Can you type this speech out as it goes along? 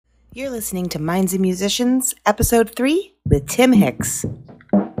You're listening to Minds and Musicians, Episode 3 with Tim Hicks.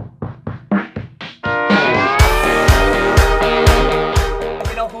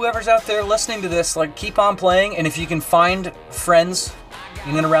 Whoever's out there listening to this, keep on playing, and if you can find friends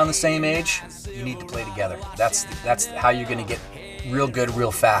in and around the same age, you need to play together. That's how you're going to get real good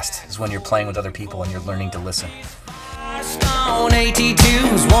real fast, is when you're playing with other people and you're learning to listen. Stone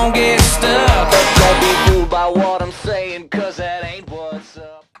 82s won't get stuck. Don't be fooled by what I'm saying, 'cause that ain't what's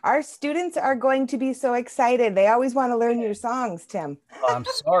up. Our students are going to be so excited. They always want to learn your songs, Tim. I'm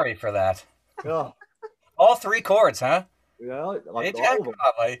sorry for that. Oh. All 3 chords, huh? Yeah,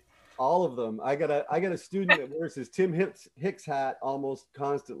 all of them. I got a student that wears his Tim Hicks hat almost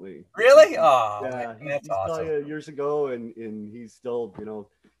constantly. Really? Oh, yeah, man, that's awesome. Saw you years ago, and he's still,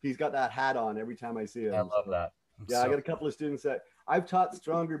 he's got that hat on every time I see him. I love that. I got a couple of students that I've taught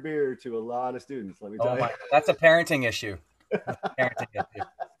stronger beer to a lot of students. Let me tell you. That's a parenting issue.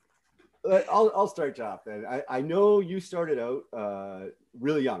 I'll start you off then. I know you started out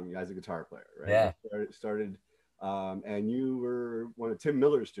really young as a guitar player, right? Yeah. You started and you were one of Tim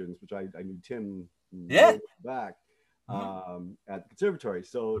Miller's students, which I knew Tim back at the conservatory.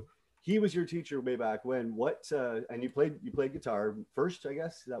 So he was your teacher way back when. And you played guitar first, I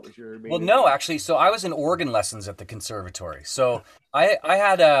guess. That was your main. Well, no, actually. So I was in organ lessons at the conservatory. So I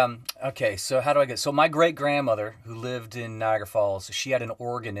had so how do I get? So my great grandmother, who lived in Niagara Falls, she had an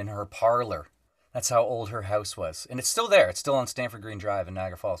organ in her parlor. That's how old her house was, and it's still there. It's still on Stanford Green Drive in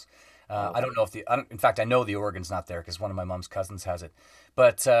Niagara Falls. I don't know if in fact, I know the organ's not there because one of my mom's cousins has it.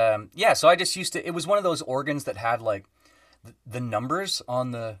 But so I just used to. It was one of those organs that had the numbers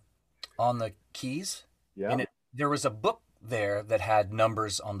on the keys. Yeah. And there was a book there that had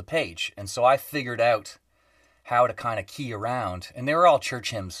numbers on the page. And so I figured out how to kind of key around. And they were all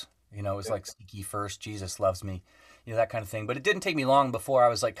church hymns. It was like "Seek Ye First," "Jesus Loves Me," that kind of thing. But it didn't take me long before I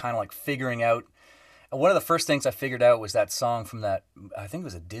was kind of figuring out. One of the first things I figured out was that song from that, I think it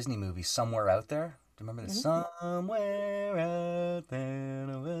was a Disney movie, "Somewhere Out There." Do you remember this? Somewhere out there.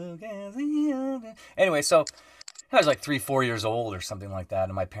 Anyway, so I was 3-4 years old or something like that,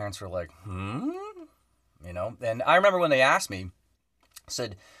 and my parents were like, And I remember when they asked me,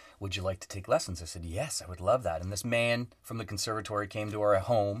 said, "Would you like to take lessons?" I said, "Yes, I would love that." And this man from the conservatory came to our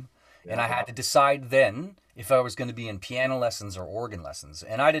home, and I had to decide then if I was going to be in piano lessons or organ lessons.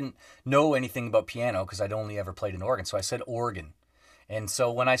 And I didn't know anything about piano because I'd only ever played an organ, so I said organ. And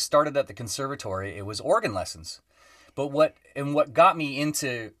so when I started at the conservatory, it was organ lessons. But what got me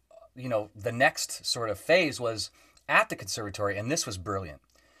into the next sort of phase was at the conservatory, and this was brilliant.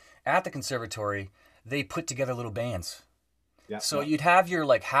 At the conservatory, they put together little bands. Yeah. So you'd have your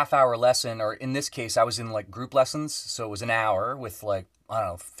half-hour lesson, or in this case, I was in group lessons, so it was an hour with 3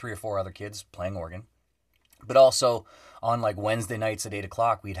 or 4 other kids playing organ. But also on Wednesday nights at 8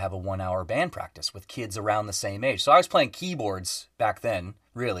 o'clock, we'd have a 1-hour band practice with kids around the same age. So I was playing keyboards back then,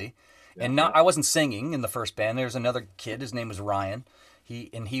 really. Yeah. And I wasn't singing in the first band. There was another kid, his name was Ryan.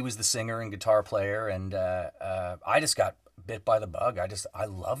 He was the singer and guitar player, and I just got bit by the bug. I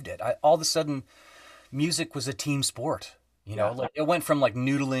loved it. All of a sudden, music was a team sport. It went from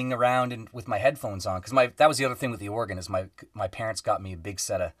noodling around and with my headphones on, because that was the other thing with the organ is my parents got me a big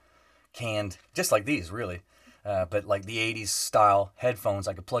set of canned, just like these really, but the 80s style headphones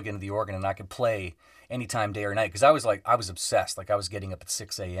I could plug into the organ and I could play anytime, day or night, because I was obsessed. I was getting up at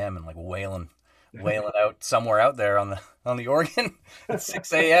 6 a.m. and wailing out somewhere out there on the organ at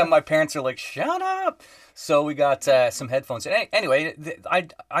 6 a.m. My parents are like, "Shut up!" So we got some headphones. Anyway, I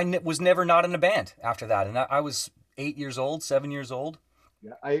was never not in a band after that, and I was 7 years old.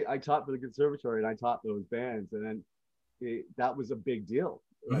 Yeah, I taught for the conservatory, and I taught those bands, and then that was a big deal.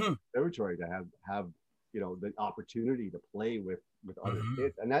 Mm-hmm. Conservatory to have the opportunity to play with other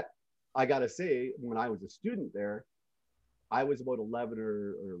kids, and that I gotta say, when I was a student there, I was about 11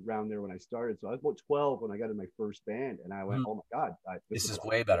 or around there when I started. So I was about 12 when I got in my first band, and I went, "Oh my God, this is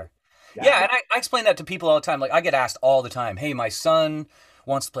way better." Yeah, and I explain that to people all the time. I get asked all the time, "Hey, my son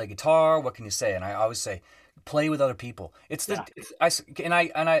wants to play guitar. What can you say?" And I always say, play with other people. I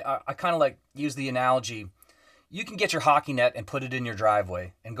kind of use the analogy. You can get your hockey net and put it in your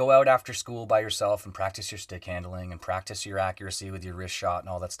driveway and go out after school by yourself and practice your stick handling and practice your accuracy with your wrist shot and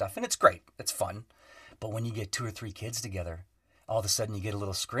all that stuff. And it's great. It's fun. But when you get 2 or 3 kids together, all of a sudden you get a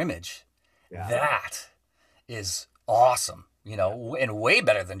little scrimmage. Yeah. That is awesome, and way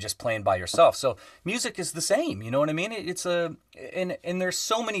better than just playing by yourself. So music is the same, you know what I mean? It's and there's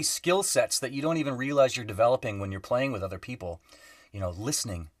so many skill sets that you don't even realize you're developing when you're playing with other people.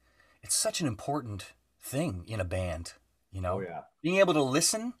 Listening, it's such an important thing in a band, Oh, yeah. Being able to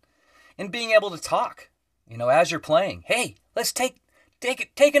listen and being able to talk, as you're playing. Hey, let's take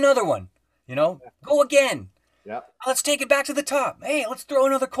take another one, go again. Yeah. Let's take it back to the top. Hey, let's throw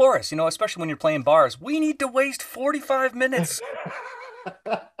another chorus, especially when you're playing bars. We need to waste 45 minutes.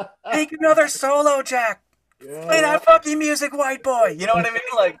 Take another solo, Jack. Yeah. Play that fucking music, white boy. You know what I mean?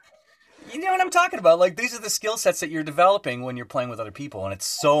 Like, you know what I'm talking about? Like, these are the skill sets that you're developing when you're playing with other people, and it's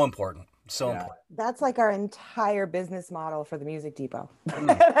so important. So important. That's like our entire business model for the Music Depot.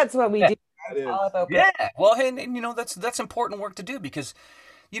 That's what we do. It's all about well, and that's important work to do because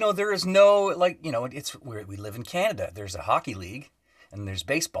there is no, it's where we live in Canada. There's a hockey league, and there's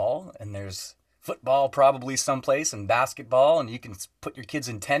baseball, and there's football probably someplace, and basketball, and you can put your kids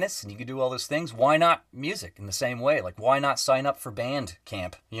in tennis, and you can do all those things. Why not music in the same way? Like, why not sign up for band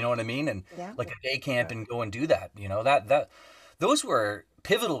camp? You know what I mean? And like a day camp and go and do that. Those were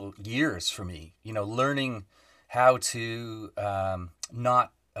pivotal years for me. Learning how to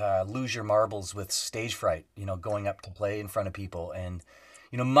not lose your marbles with stage fright. Going up to play in front of people and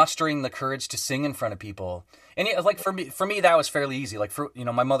mustering the courage to sing in front of people. And like for me, that was fairly easy. Like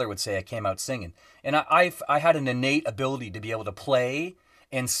my mother would say I came out singing, and I had an innate ability to be able to play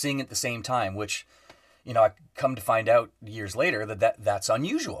and sing at the same time, which, I come to find out years later that's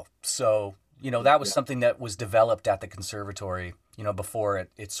unusual. So, that was something that was developed at the conservatory, before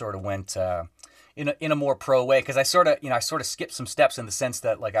it sort of went, in a more pro way, because I sort of skipped some steps in the sense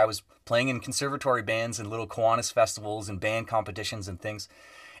that, like, I was playing in conservatory bands and little Kiwanis festivals and band competitions and things,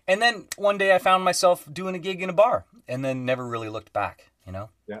 and then one day I found myself doing a gig in a bar, and then never really looked back.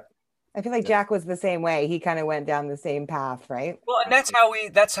 Yeah. I feel like Jack was the same way. He kind of went down the same path, right? Well, and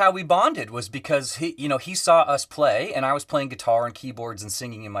that's how we bonded, was because he saw us play, and I was playing guitar and keyboards and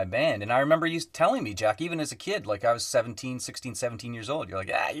singing in my band. And I remember you telling me, Jack, even as a kid, like I was 16, 17 years old, you're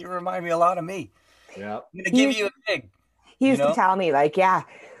like, you remind me a lot of me. Yeah. I'm going to give you a gig. He used to tell me, like,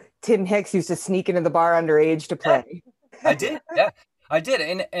 Tim Hicks used to sneak into the bar underage to play. I did, yeah. I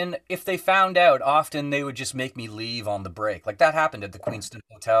did, and if they found out, often they would just make me leave on the break. Like that happened at the Queenston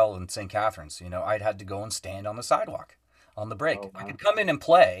Hotel in St. Catharines. I'd had to go and stand on the sidewalk on the break. Oh, wow. I could come in and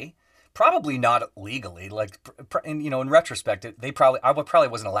play, probably not legally. Like, in retrospect, I probably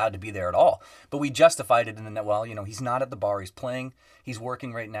wasn't allowed to be there at all. But we justified it in that, well, he's not at the bar. He's playing. He's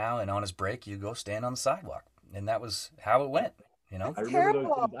working right now, and on his break, you go stand on the sidewalk, and that was how it went. I remember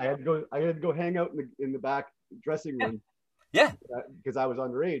those days. I had to go hang out in the back dressing room. Yeah. Because I was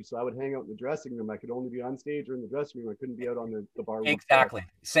underage, so I would hang out in the dressing room. I could only be on stage or in the dressing room. I couldn't be out on the bar. Exactly.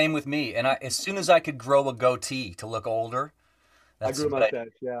 Same with me. And as soon as I could grow a goatee to look older, I grew a mustache.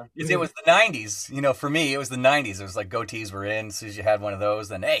 Yeah. It was the 90s. For me, it was the 90s. It was like goatees were in. As soon as you had one of those,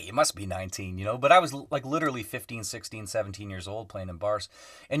 then, hey, you must be 19, But I was like literally 15, 16, 17 years old playing in bars.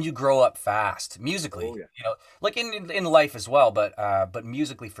 And you grow up fast musically, Oh, yeah. like in life as well. But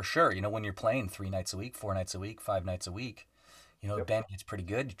musically for sure, when you're playing 3 nights a week, 4 nights a week, 5 nights a week, the band gets pretty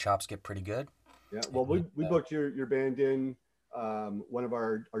good. Your chops get pretty good. Yeah. Well, we booked your band in. One of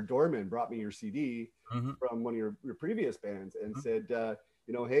our doormen brought me your CD from one of your previous bands and said,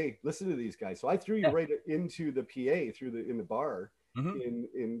 hey, listen to these guys. So I threw you right into the PA in the bar in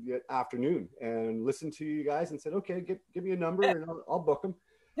the afternoon and listened to you guys and said, okay, give me a number and I'll book them.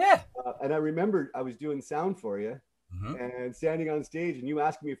 Yeah. And I remembered I was doing sound for you. And standing on stage, and you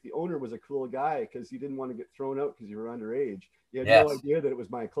asked me if the owner was a cool guy because you didn't want to get thrown out because you were underage. You had no idea that it was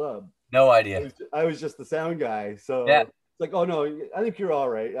my club. No idea. I was just the sound guy. So it's like, oh no, I think you're all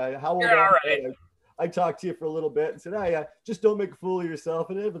right. How old you're all right. I talked to you for a little bit and said, just don't make a fool of yourself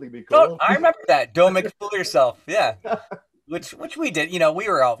and everything will be cool. I remember that. Don't make a fool of yourself. Yeah. Which we did. We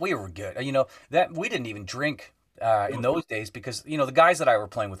were good. That we didn't even drink in those days because the guys that I were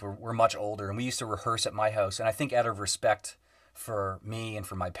playing with were much older, and we used to rehearse at my house. And I think out of respect for me and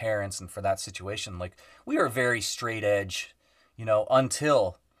for my parents and for that situation, like we were very straight edge,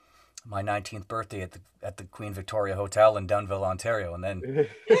 until my 19th birthday at the Queen Victoria Hotel in Dunnville, Ontario, and then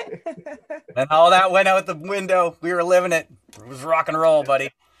all that went out the window. We were living it. It was rock and roll, buddy.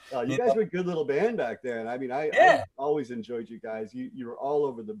 You guys were a good little band back then. I mean, I always enjoyed you guys. You were all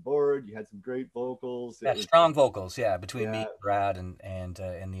over the board. You had some great vocals. Strong vocals, between me, Brad, and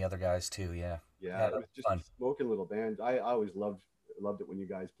the other guys too. Yeah, it was just fun. A smoking little band. I always loved it when you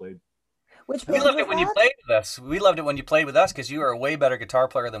guys played. We loved it when you played with us. We loved it when you played with us because you were a way better guitar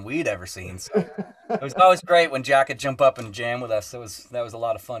player than we'd ever seen. So it was always great when Jack would jump up and jam with us. That was a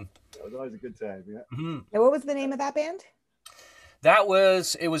lot of fun. It was always a good time. Yeah. And what was the name of that band? There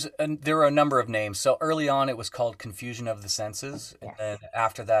were a number of names. So early on, it was called Confusion of the Senses, and then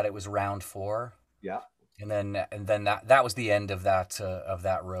after that, it was Round 4. Yeah. And then that was the end of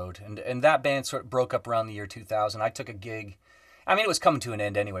that road, and that band sort of broke up around the year 2000. I took a gig. I mean, it was coming to an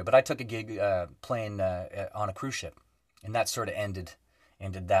end anyway, but I took a gig playing on a cruise ship, and that sort of ended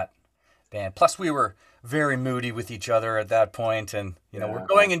and did that band. Plus, we were very moody with each other at that point, and we're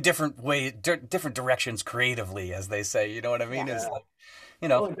going in different different directions creatively, as they say. You know what I mean? It's like,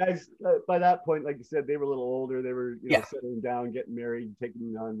 Well, guys, by that point, like you said, they were a little older. They were, settling down, getting married,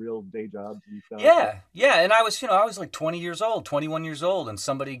 taking on real day jobs and stuff. Yeah. And I was, I was like 20 years old, 21 years old, and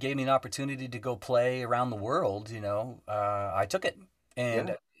somebody gave me an opportunity to go play around the world. I took it,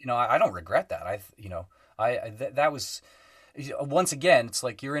 and I don't regret that. That was, once again, it's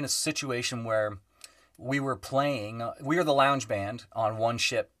like you're in a situation where we were playing. We were the lounge band on one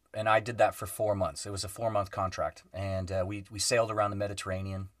ship. And I did that for 4 months. It was a 4-month contract. And we sailed around the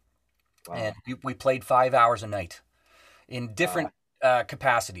Mediterranean. Wow. And we played 5 hours a night in different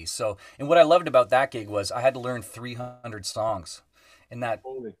capacities. So, and what I loved about that gig was I had to learn 300 songs. And that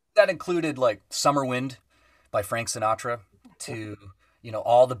included like Summer Wind by Frank Sinatra to,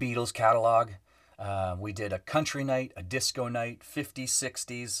 all the Beatles catalog. We did a country night, a disco night, 50s,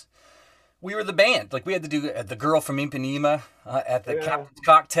 60s. We were the band. Like, we had to do The Girl from Ipanema at the Captain's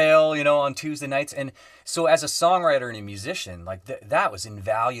Cocktail, on Tuesday nights. And so as a songwriter and a musician, like that was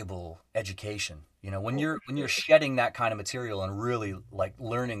invaluable education. When you're shedding that kind of material and really like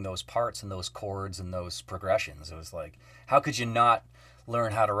learning those parts and those chords and those progressions, it was like, how could you not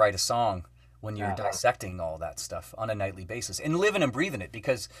learn how to write a song when you're dissecting all that stuff on a nightly basis and living and breathing it?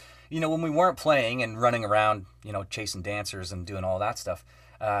 Because, when we weren't playing and running around, chasing dancers and doing all that stuff,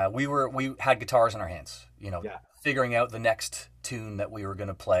 we had guitars in our hands, figuring out the next tune that we were going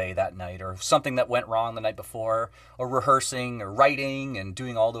to play that night, or something that went wrong the night before, or rehearsing or writing and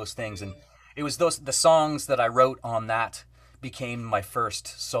doing all those things. And it was the songs that I wrote on that became my first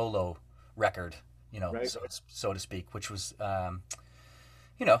solo record, so to speak, which was,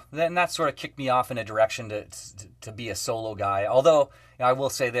 then that sort of kicked me off in a direction to be a solo guy. Although I will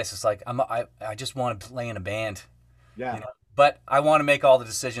say this, it's like, I just want to play in a band. Yeah. But I want to make all the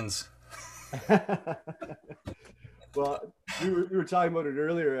decisions. Well, we were talking about it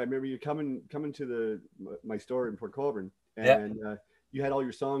earlier. I remember you coming to my store in Port Colborne, and you had all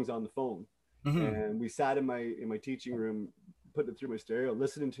your songs on the phone, and we sat in my teaching room, putting it through my stereo,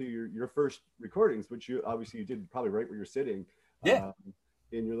 listening to your first recordings, which you did probably right where you're sitting,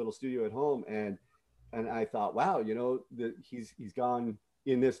 in your little studio at home, and I thought, wow, he's gone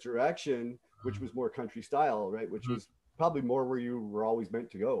in this direction, which was more country style, right? Which was probably more where you were always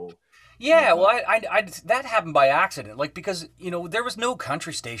meant to go. Yeah, well, I that happened by accident, like, because there was no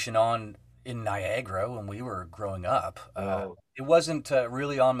country station on in Niagara when we were growing up. It wasn't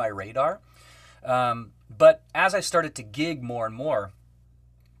really on my radar. But as I started to gig more and more,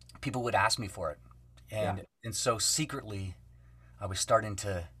 people would ask me for it, and so secretly, I was starting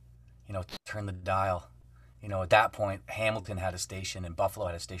to, turn the dial. At that point, Hamilton had a station and Buffalo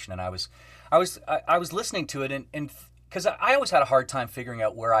had a station, and I was listening to it, and because I always had a hard time figuring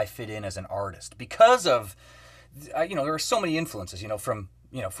out where I fit in as an artist because of, there were so many influences, from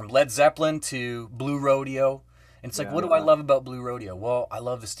Led Zeppelin to Blue Rodeo. And it's like, what do I love about Blue Rodeo? Well, I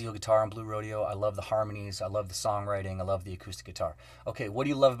love the steel guitar on Blue Rodeo. I love the harmonies. I love the songwriting. I love the acoustic guitar. Okay, what do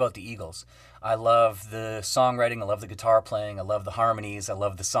you love about the Eagles? I love the songwriting. I love the guitar playing. I love the harmonies. I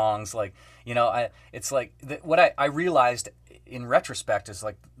love the songs. Like, it's like what I realized in retrospect is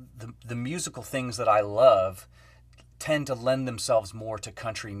like the musical things that I love tend to lend themselves more to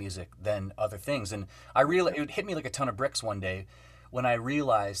country music than other things. And it hit me like a ton of bricks one day when I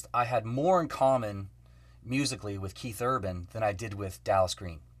realized I had more in common musically with Keith Urban than I did with Dallas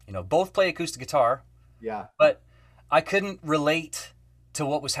Green. Both play acoustic guitar. Yeah. But I couldn't relate to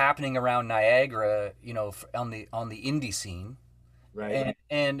what was happening around Niagara, on the indie scene. Right.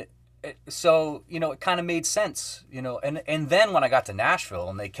 And so, it kind of made sense, and then when I got to Nashville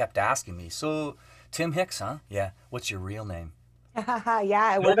and they kept asking me, so Tim Hicks, huh? Yeah. What's your real name?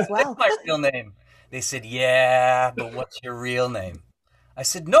 Yeah, it works well. That's my real name. They said, yeah, but what's your real name? I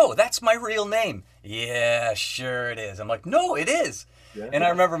said, no, that's my real name. Yeah, sure it is. I'm like, no, it is. Yeah. And I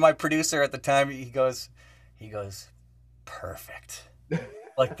remember my producer at the time, he goes, perfect.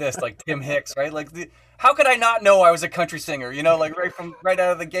 Like this, like Tim Hicks, right? Like, how could I not know I was a country singer, like right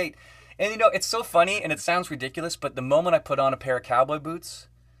out of the gate? And, it's so funny and it sounds ridiculous, but the moment I put on a pair of cowboy boots,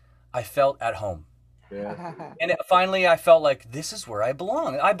 I felt at home. Yeah. And finally I felt like, this is where I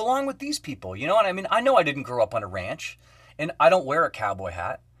belong. I belong with these people, what I mean? I know I didn't grow up on a ranch. And I don't wear a cowboy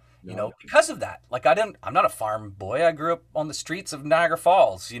hat, because of that. Like, I'm not a farm boy. I grew up on the streets of Niagara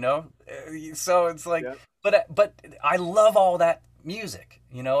Falls, So it's like, but I love all that music,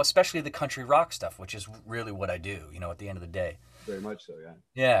 especially the country rock stuff, which is really what I do, at the end of the day. Very much so,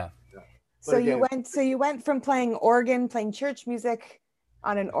 yeah. Yeah. So you went from playing church music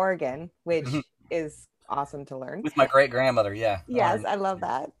on an organ, which is awesome to learn. With my great grandmother, yeah. Yes, I love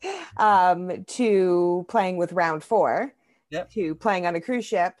that. To playing with Round 4, Yep. to playing on a cruise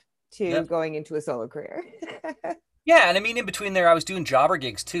ship, to Yep. going into a solo career. Yeah, and I mean, in between there, I was doing jobber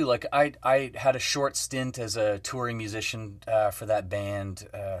gigs too. Like I had a short stint as a touring musician for that band,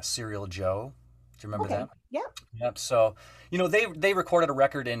 Serial Joe. Do you remember Okay. that? Yeah. Yep. So, they recorded a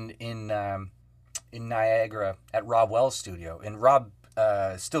record in Niagara at Rob Wells' studio, and Rob,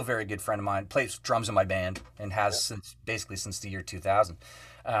 still a very good friend of mine, plays drums in my band and has since the year 2000.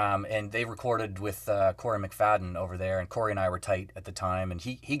 And they recorded with Corey McFadden over there, and Corey and I were tight at the time, and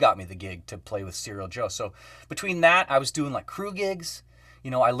he got me the gig to play with Serial Joe. So between that, I was doing like crew gigs.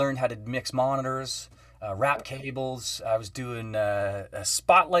 I learned how to mix monitors, wrap cables. I was doing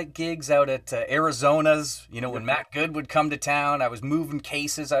spotlight gigs out at Arizona's. When Matt Good would come to town, I was moving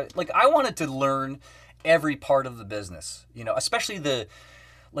cases. I wanted to learn every part of the business. Especially the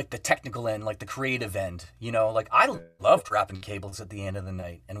technical end, like the creative end. I loved wrapping cables at the end of the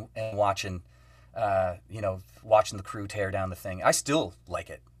night and watching, watching the crew tear down the thing. I still like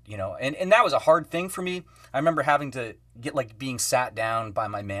it. And that was a hard thing for me. I remember having to get being sat down by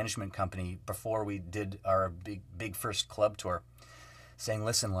my management company before we did our big first club tour, saying,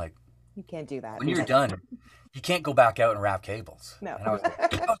 listen, you can't do that. When you're done, you can't go back out and wrap cables. No. And I was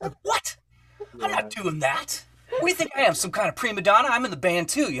like, what? Yeah. I'm not doing that. What do you think I am, some kind of prima donna? I'm in the band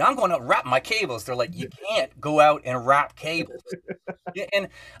too. I'm going out and wrapping my cables. They're like, you can't go out and wrap cables. And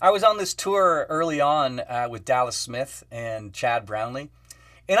I was on this tour early on with Dallas Smith and Chad Brownlee.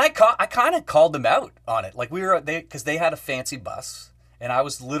 And I kind of called them out on it. Because they had a fancy bus, and I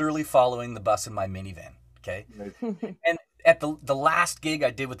was literally following the bus in my minivan. Okay. And at the last gig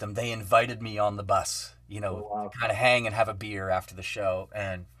I did with them, they invited me on the bus, to kind of hang and have a beer after the show.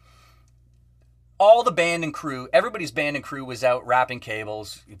 And all the band and crew, everybody's band and crew was out wrapping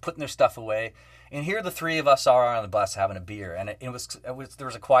cables, putting their stuff away. And here the three of us are on the bus having a beer. And there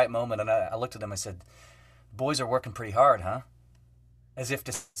was a quiet moment, and I looked at them, I said, boys are working pretty hard, huh? As if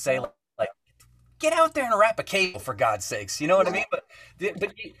to say, get out there and wrap a cable, for God's sakes. You know what I mean? But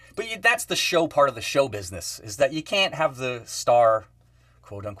that's the show part of the show business, is that you can't have the star,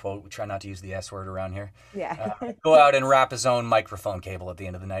 quote unquote, we try not to use the S word around here, go out and wrap his own microphone cable at the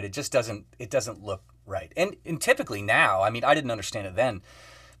end of the night. It just doesn't look right. And typically now, I mean, I didn't understand it then,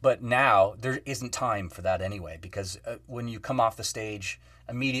 but now there isn't time for that anyway, because when you come off the stage,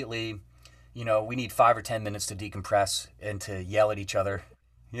 immediately, we need 5 or 10 minutes to decompress and to yell at each other,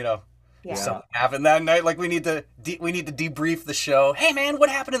 If something happened that night, we need to debrief the show. Hey man, what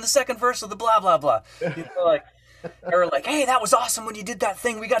happened in the second verse of the blah blah blah? Or hey, that was awesome when you did that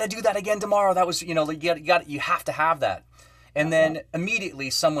thing. We got to do that again tomorrow. That was, you have to have that. And then immediately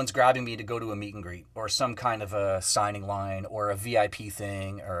someone's grabbing me to go to a meet and greet or some kind of a signing line or a VIP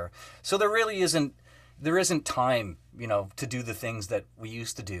thing, so there really isn't time, to do the things that we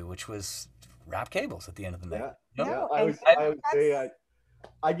used to do, which was wrap cables at the end of the night. I would say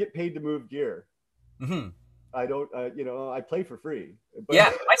I get paid to move gear. Mm-hmm. I don't, I play for free. But...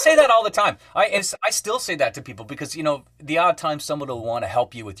 Yeah, I say that all the time. I still say that to people because, the odd time someone will want to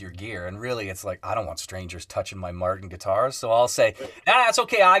help you with your gear. And really, it's I don't want strangers touching my Martin guitars. So I'll say, nah, it's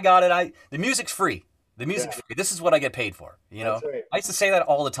okay. I got it. The music's free. The music's free. This is what I get paid for. That's right. I used to say that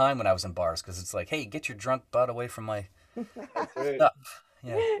all the time when I was in bars because it's hey, get your drunk butt away from my stuff.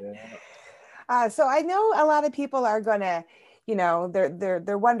 Yeah. So I know a lot of people are going to,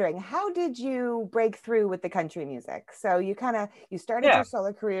 they're wondering, how did you break through with the country music? So you started your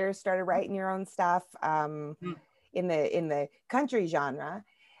solo career, started writing your own stuff in the country genre.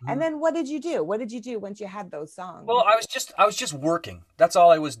 And then what did you do? What did you do once you had those songs? Well, I was just working. That's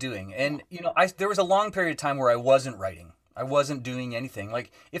all I was doing. And there was a long period of time where I wasn't writing. I wasn't doing anything.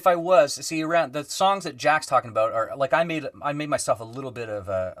 If I was, around the songs that Jack's talking about are I made myself a little bit of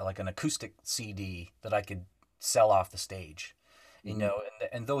an acoustic CD that I could sell off the stage.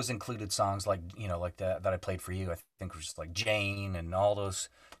 And those included songs that I played for you. I think it was just Jane and all those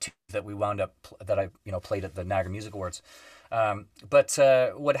two that we wound up that I played at the Niagara Music Awards. But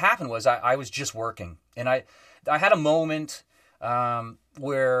what happened was I was just working, and I had a moment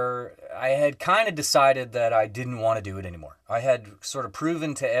where I had kind of decided that I didn't want to do it anymore. I had sort of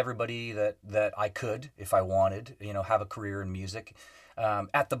proven to everybody that I could, if I wanted, have a career in music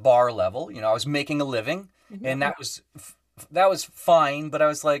at the bar level. I was making a living, and that was fine. But I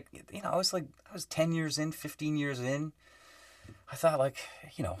was I was 10 years in, 15 years in. I thought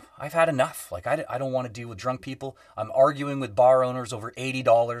I've had enough. I don't want to deal with drunk people. I'm arguing with bar owners over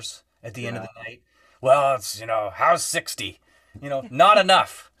 $80 at the end of the night. Well, it's, how's 60? Not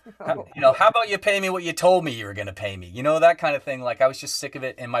enough. How about you pay me what you told me you were going to pay me? That kind of thing. Like, I was just sick of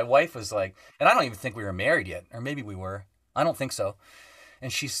it. And my wife was like, and I don't even think we were married yet, or maybe we were. I don't think so.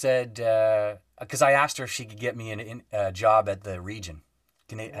 And she said, because I asked her if she could get me a job at the region,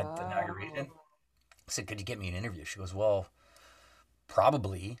 at the Niagara region. I said, could you get me an interview? She goes, well,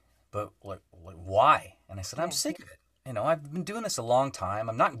 probably, but why? And I said, I'm sick of it. I've been doing this a long time.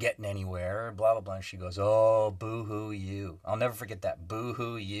 I'm not getting anywhere, blah, blah, blah. And she goes, oh, boo-hoo you. I'll never forget that,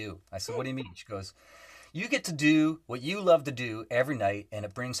 boo-hoo you. I said, what do you mean? She goes, you get to do what you love to do every night, and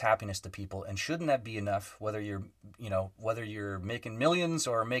it brings happiness to people. And shouldn't that be enough, whether you're making millions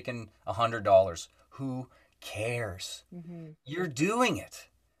or making $100? Who cares? Mm-hmm. You're doing it.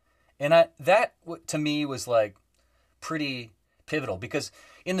 And that to me was like pretty pivotal, because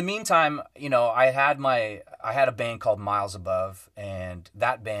in the meantime, I had a band called Miles Above, and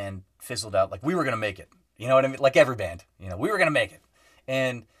that band fizzled out. Like, we were going to make it, you know what I mean? Like every band, we were going to make it.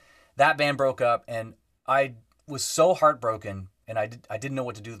 And that band broke up, and I was so heartbroken, and I didn't know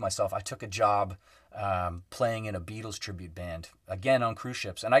what to do with myself. I took a job playing in a Beatles tribute band, again on cruise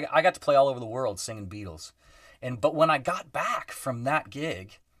ships. And I got to play all over the world singing Beatles. But when I got back from that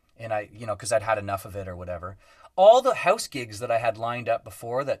gig, and because I'd had enough of it or whatever, all the house gigs that I had lined up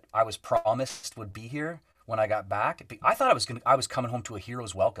before that I was promised would be here when I got back, I thought I was coming home to a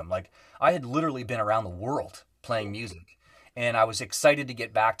hero's welcome. Like, I had literally been around the world playing music, and I was excited to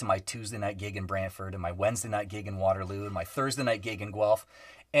get back to my Tuesday night gig in Brantford and my Wednesday night gig in Waterloo and my Thursday night gig in Guelph.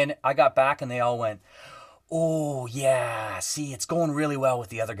 And I got back and they all went, oh yeah, see, it's going really well with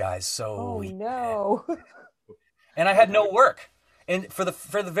the other guys. So oh no. And I had no work. And for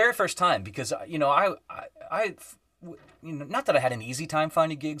the very first time, because I not that I had an easy time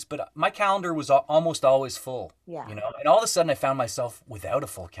finding gigs, but my calendar was almost always full. Yeah. And all of a sudden I found myself without a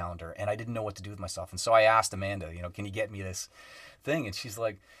full calendar, and I didn't know what to do with myself. And so I asked Amanda, can you get me this thing? And she's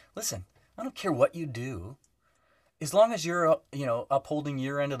like, listen, I don't care what you do, as long as you're upholding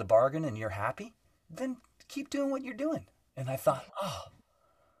your end of the bargain and you're happy, then keep doing what you're doing. And I thought, oh,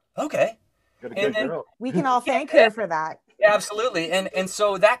 okay. And then, we can all thank her for that. Yeah, absolutely. And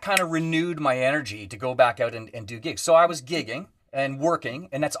so that kind of renewed my energy to go back out and do gigs. So I was gigging and working,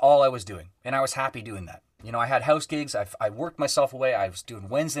 and that's all I was doing. And I was happy doing that. I had house gigs. I worked myself away. I was doing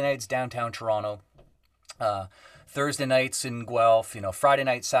Wednesday nights downtown Toronto, Thursday nights in Guelph, Friday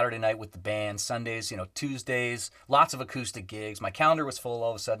night, Saturday night with the band, Sundays, Tuesdays, lots of acoustic gigs. My calendar was full all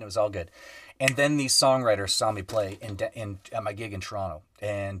of a sudden. It was all good. And then these songwriters saw me play at my gig in Toronto.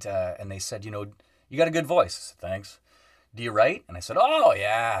 And they said, you got a good voice. I said, thanks. Do you write? And I said, oh,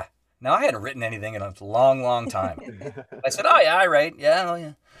 yeah. Now, I hadn't written anything in a long, long time. I said, oh, yeah, I write. Yeah, oh,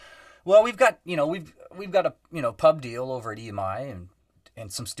 yeah. Well, we've got a pub deal over at EMI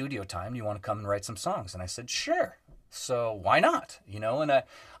and some studio time. Do you want to come and write some songs? And I said, sure. So why not? And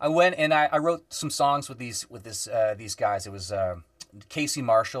I went and I wrote some songs with these guys. It was Casey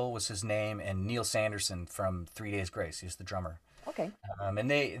Marshall was his name, and Neil Sanderson from 3 Days Grace. He's the drummer. Okay. And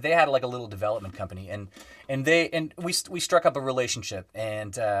they had like a little development company, and we struck up a relationship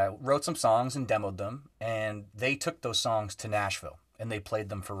and wrote some songs and demoed them, and they took those songs to Nashville and they played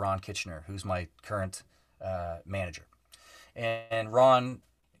them for Ron Kitchener, who's my current manager. And Ron,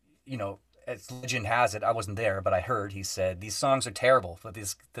 as legend has it, I wasn't there, but I heard he said these songs are terrible, but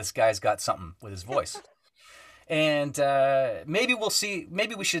this guy's got something with his voice, and maybe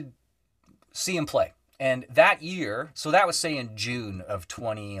we should see him play. And that year, so that was, say, in June of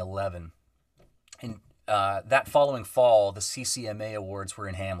 2011. And that following fall, the CCMA Awards were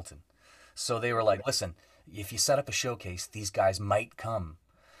in Hamilton. So they were like, listen, if you set up a showcase, these guys might come.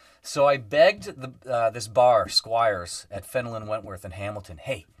 So I begged this bar, Squires, at Fennel and Wentworth in Hamilton,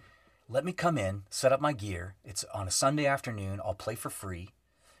 hey, let me come in, set up my gear. It's on a Sunday afternoon. I'll play for free.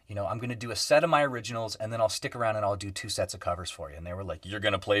 I'm going to do a set of my originals, and then I'll stick around and I'll do 2 sets of covers for you. And they were like, you're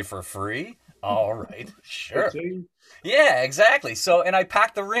going to play for free? All right, sure. Yeah, exactly. So, and I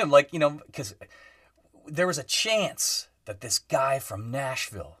packed the room, because there was a chance that this guy from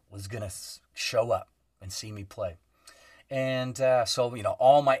Nashville was going to show up and see me play. And so,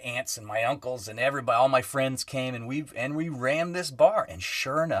 all my aunts and my uncles and everybody, all my friends came, and we rammed this bar. And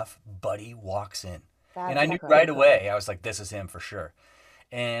sure enough, Buddy walks in. And I knew right away, I was like, this is him for sure.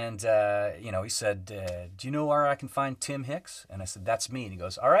 And, he said, do you know where I can find Tim Hicks? And I said, that's me. And he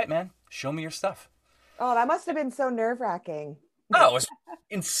goes, all right, man, show me your stuff. Oh, that must have been so nerve-wracking. Oh, it was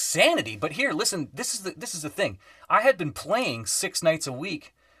insanity. But here, listen, this is the thing. I had been playing 6 nights a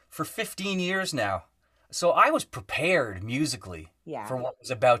week for 15 years now. So I was prepared musically for what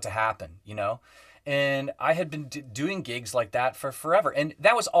was about to happen, And I had been doing gigs like that for forever. And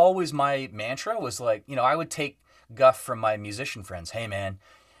that was always my mantra, was like, I would take guff from my musician friends. Hey man,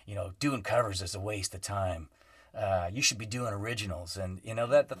 doing covers is a waste of time. You should be doing originals, and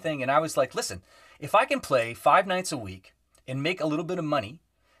that the thing. And I was like, listen, if I can play 5 nights a week and make a little bit of money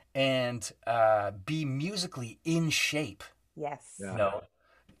and be musically in shape, yes,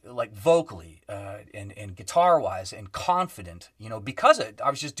 like vocally and guitar wise and confident, because I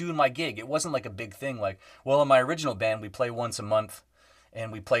was just doing my gig. It wasn't like a big thing. Like, well, in my original band, we play once a month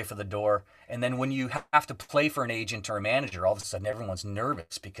and we play for the door. And then when you have to play for an agent or a manager, all of a sudden everyone's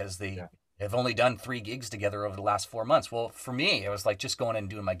nervous because they have only done 3 gigs together over the last 4 months. Well, for me, it was like just going in and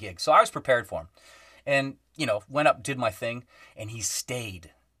doing my gig. So I was prepared for him and, went up, did my thing, and he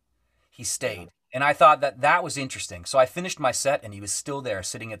stayed. And I thought that was interesting. So I finished my set and he was still there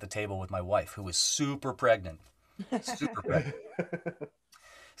sitting at the table with my wife, who was super pregnant.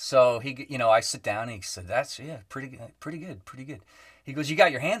 So he, I sit down and he said, that's, pretty good. He goes, you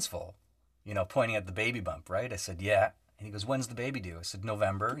got your hands full, pointing at the baby bump, right? I said, yeah. And he goes, when's the baby due? I said,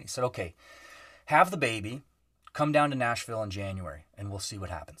 November. He said, okay, have the baby, come down to Nashville in January and we'll see what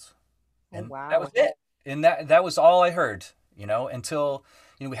happens. And that was it. And that was all I heard, until,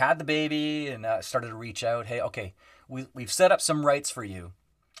 we had the baby and started to reach out. Hey, okay, we've set up some rights for you,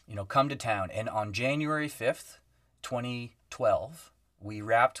 come to town. And on January 5th, 2012, we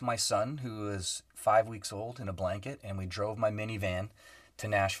wrapped my son, who was 5 weeks old, in a blanket, and we drove my minivan to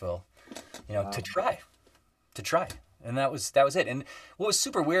Nashville, to try. And that was it. And what was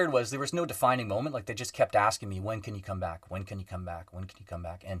super weird was there was no defining moment. Like, they just kept asking me, when can you come back? When can you come back? When can you come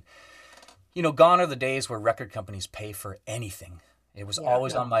back? And, gone are the days where record companies pay for anything. It was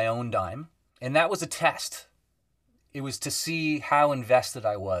always on my own dime. And that was a test. It was to see how invested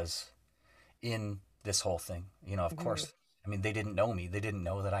I was in this whole thing. Of course, I mean, they didn't know me. They didn't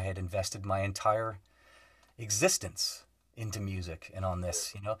know that I had invested my entire existence into music and on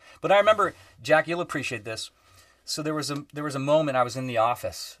this, But I remember, Jack, you'll appreciate this. So there was a moment I was in the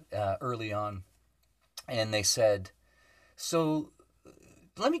office early on, and they said, so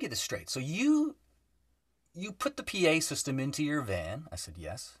let me get this straight. So you put the PA system into your van? I said,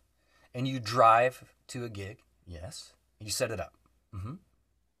 yes. And you drive to a gig? Yes. You set it up? Mm-hmm.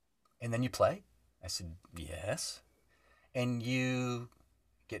 And then you play? I said, yes. And you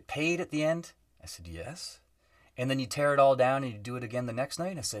get paid at the end? I said, yes. And then you tear it all down and you do it again the next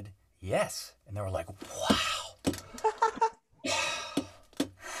night? I said, yes. And they were like, wow.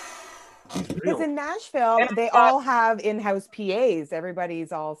 Because in Nashville, they all have in-house PAs.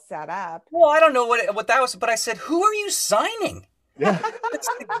 Everybody's all set up. Well, I don't know what that was, but I said, who are you signing? Yeah. That's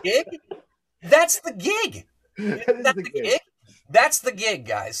the gig? That's the gig. That's the gig. That's the gig,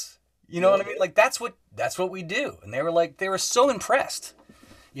 guys. You know what I mean? Like, that's what we do. And they were so impressed,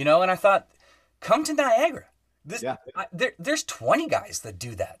 and I thought, come to Niagara. There's 20 guys that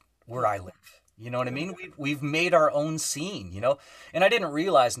do that where I live. You know what I mean? We've made our own scene, and I didn't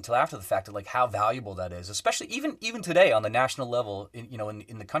realize until after the fact like how valuable that is, especially even today on the national level,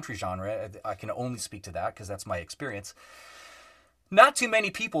 in the country genre. I can only speak to that because that's my experience. Not too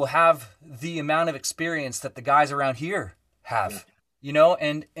many people have the amount of experience that the guys around here have,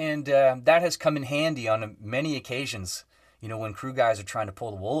 and that has come in handy on many occasions. When crew guys are trying to pull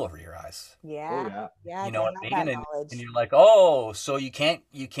the wool over your eyes. Yeah. You know what I mean? And you're like, oh, so you can't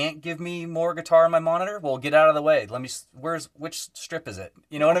give me more guitar on my monitor? Well, get out of the way. Which strip is it?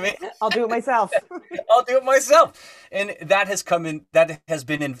 You know what I mean? I'll do it myself. I'll do it myself. And that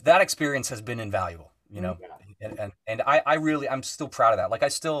experience has been invaluable, And I'm still proud of that. Like,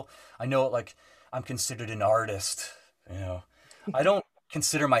 I know, like, I'm considered an artist, I don't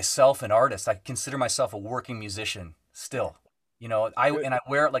consider myself an artist. I consider myself a working musician. Still, I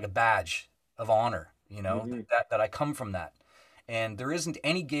wear it like a badge of honor, that I come from that. And there isn't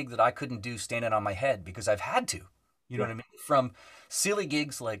any gig that I couldn't do standing on my head because I've had to, what I mean? From silly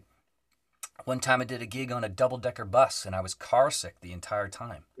gigs, like one time I did a gig on a double-decker bus and I was car sick the entire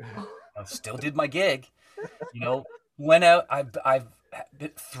time. I still did my gig, went out, I've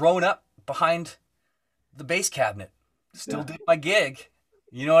been thrown up behind the bass cabinet, still did my gig.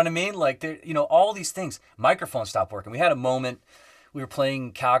 You know what I mean? Like, all these things. Microphone stopped working. We had a moment. We were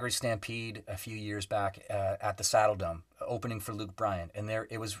playing Calgary Stampede a few years back at the Saddle Dome, opening for Luke Bryan. And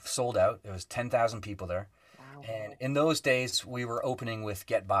it was sold out. There was 10,000 people there. Wow. And in those days, we were opening with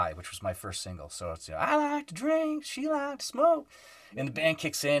Get By, which was my first single. So it's, I like to drink, she like to smoke. And the band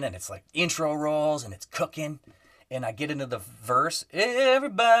kicks in, and it's like intro rolls, and it's cooking. And I get into the verse,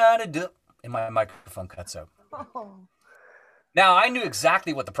 everybody do, and my microphone cuts out. Oh. Now, I knew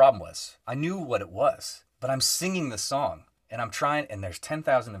exactly what the problem was. I knew what it was, but I'm singing the song, and I'm trying, and there's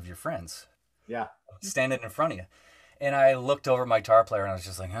 10,000 of your friends standing in front of you. And I looked over at my guitar player and I was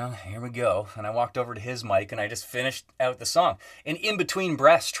just like, oh, here we go. And I walked over to his mic and I just finished out the song. And in between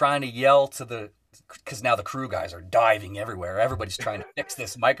breaths, trying to yell to because now the crew guys are diving everywhere. Everybody's trying to fix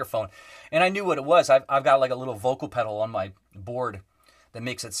this microphone. And I knew what it was. I've got like a little vocal pedal on my board that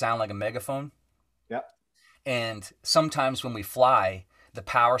makes it sound like a megaphone. Yep. And sometimes when we fly, the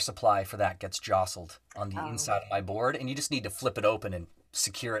power supply for that gets jostled on the inside of my board. And you just need to flip it open and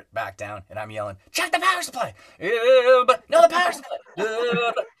secure it back down, and I'm yelling, check the power supply, but no, the power supply,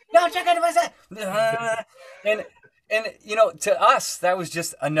 no, check it, and you know, to us that was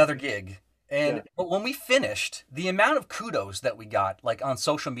just another gig. And but when we finished, the amount of kudos that we got, like on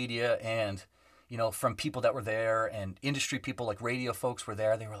social media and, you know, from people that were there and industry people, like radio folks were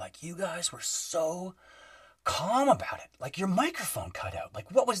there, they were like, you guys were so calm about it, like your microphone cut out,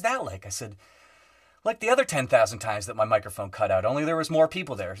 like what was that like? I said, like the other 10,000 times that my microphone cut out, only there was more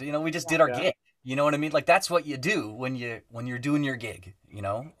people there. You know, we just did our gig. You know what I mean? Like that's what you do when you're doing your gig, you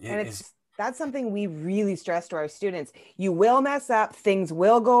know? That's something we really stress to our students. You will mess up, things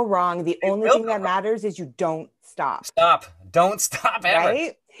will go wrong. The only thing that matters is you don't stop. Don't stop ever.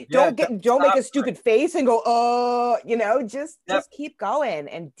 Right? Yeah, don't make a stupid face and go, you know, just keep going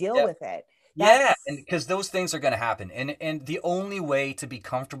and deal with it. Yeah, and because those things are going to happen. And the only way to be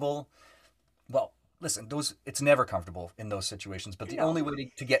comfortable, well, listen, it's never comfortable in those situations, but the only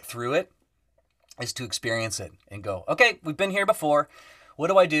way to get through it is to experience it and go, okay, we've been here before. What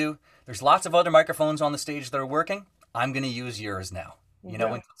do I do? There's lots of other microphones on the stage that are working. I'm going to use yours now, you know,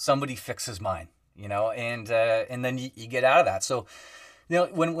 when somebody fixes mine, you know, and then you get out of that. So, you know,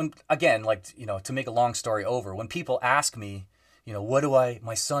 when again, like, you know, to make a long story over, when people ask me, you know,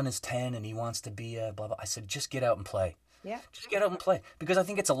 my son is 10 and he wants to be a blah, blah, I said, just get out and play. Yeah. Just get out and play, because I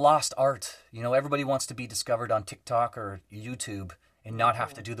think it's a lost art. You know, everybody wants to be discovered on TikTok or YouTube and not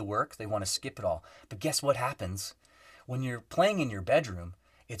have to do the work. They want to skip it all. But guess what happens? When you're playing in your bedroom,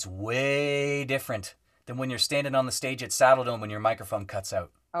 it's way different than when you're standing on the stage at Saddle Dome when your microphone cuts out.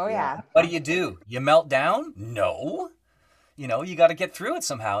 Oh, yeah. What do? You melt down? No. You know, you got to get through it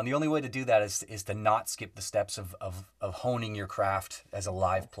somehow. And the only way to do that is to not skip the steps of honing your craft as a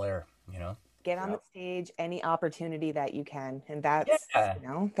live player, you know? Get on the stage any opportunity that you can, and that's you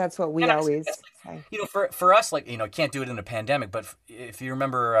know, that's what we always say. You know, for us, like, you know, can't do it in a pandemic, but if you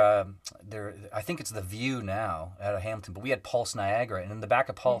remember, I think it's the View now out of Hamilton, but we had Pulse Niagara, and in the back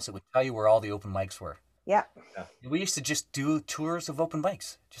of Pulse, it would tell you where all the open mics were. Yeah. We used to just do tours of open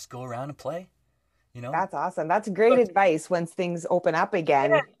mics, just go around and play. You know, that's awesome. That's great advice once things open up again.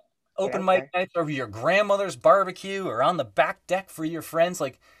 Yeah. Open mic nights over your grandmother's barbecue or on the back deck for your friends,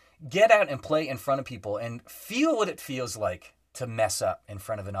 like. Get out and play in front of people and feel what it feels like to mess up in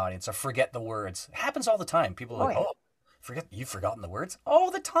front of an audience or forget the words. It happens all the time. People are like, you've forgotten the words?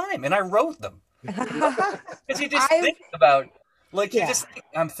 All the time. And I wrote them. Because you just think about, like,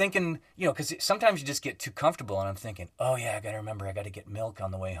 I'm thinking, you know, because sometimes you just get too comfortable and I'm thinking, oh yeah, I got to remember, I got to get milk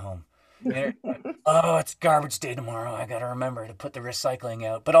on the way home. Oh, it's garbage day tomorrow. I gotta remember to put the recycling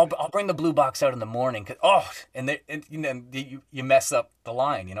out, but I'll bring the blue box out in the morning. And you know, you mess up the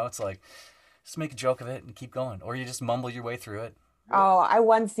line. You know, it's like just make a joke of it and keep going, or you just mumble your way through it. Oh, I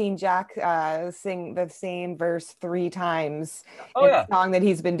once seen Jack sing the same verse 3 times in a song that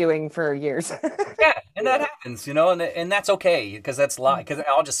he's been doing for years. Yeah, and that happens, you know, and that's okay because that's live. Because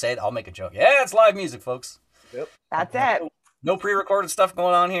I'll just say it. I'll make a joke. Yeah, it's live music, folks. Yep, that's it. No pre-recorded stuff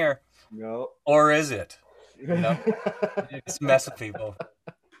going on here. No. Or is it? You know, just mess with people.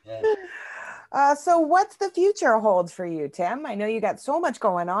 Yeah. So what's the future hold for you, Tim? I know you got so much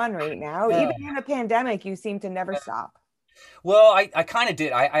going on right now. Even in a pandemic, you seem to never stop. Well, I kind of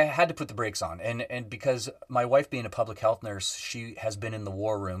did. I had to put the brakes on. And because my wife being a public health nurse, she has been in the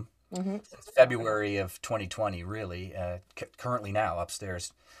war room since February of 2020, really, currently now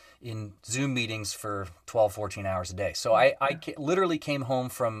upstairs in Zoom meetings for 12, 14 hours a day. So I literally came home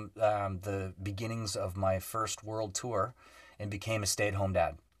from the beginnings of my first world tour and became a stay-at-home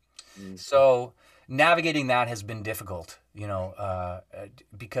dad. So navigating that has been difficult, you know,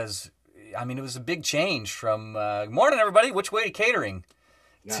 because, I mean, it was a big change from, morning, everybody, which way to catering?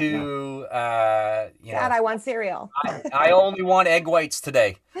 To, you know. Dad, I want cereal. I only want egg whites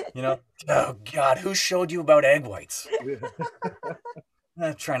today, you know. Oh, God, who showed you about egg whites?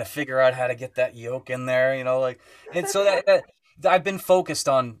 Trying to figure out how to get that yolk in there, you know, like, and so that I've been focused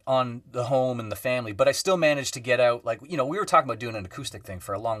on the home and the family, but I still managed to get out. Like, you know, we were talking about doing an acoustic thing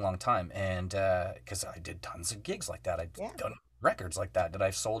for a long, long time, and because I did tons of gigs like that, I've done records like that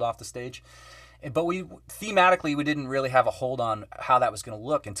I've sold off the stage, but we thematically we didn't really have a hold on how that was going to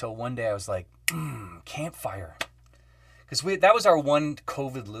look until one day I was like, campfire, because that was our one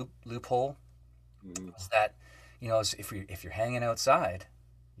COVID loophole, was that if you're hanging outside,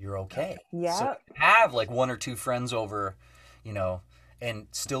 you're okay. Yeah. So have like one or two friends over, you know, and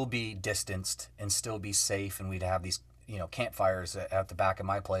still be distanced and still be safe. And we'd have these, campfires at the back of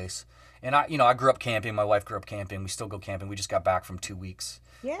my place. And I grew up camping. My wife grew up camping. We still go camping. We just got back from 2 weeks.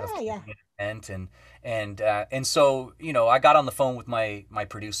 Yeah, yeah. And so, I got on the phone with my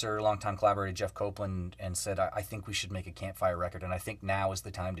producer, longtime collaborator Jeff Copeland, and said, I think we should make a campfire record, and I think now is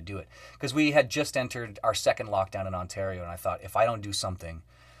the time to do it. Because we had just entered our second lockdown in Ontario, and I thought, if I don't do something,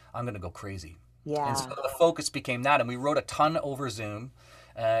 I'm going to go crazy. Yeah. And so the focus became that, and we wrote a ton over Zoom,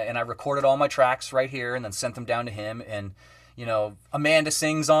 and I recorded all my tracks right here and then sent them down to him, and, Amanda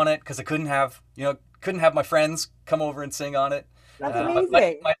sings on it because I couldn't have my friends come over and sing on it. That's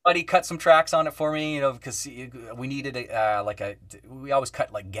amazing. My buddy cut some tracks on it for me, because we needed we always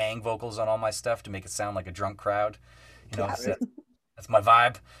cut like gang vocals on all my stuff to make it sound like a drunk crowd, so that's my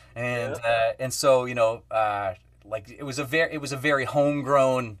vibe, and so it was a very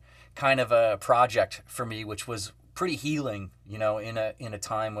homegrown kind of a project for me, which was pretty healing, in a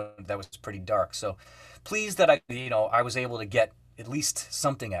time when that was pretty dark. So pleased that I was able to get at least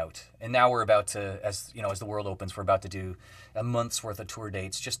something out. And now we're about to, as the world opens, we're about to do a month's worth of tour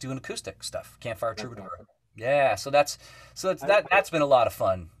dates, just doing acoustic stuff, Campfire Troubadour. Awesome. Yeah, so that's been a lot lot of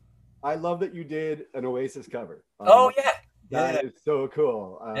fun. I love that you did an Oasis cover. Oh yeah, that is so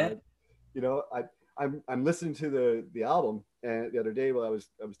cool. Yeah. I'm listening to the album, and the other day while I was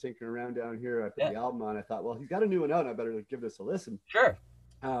tinkering around down here, I put the album on. I thought, well, he's got a new one out. I better give this a listen. Sure.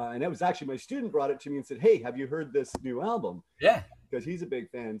 And it was actually my student brought it to me and said, "Hey, have you heard this new album?" Yeah. Because he's a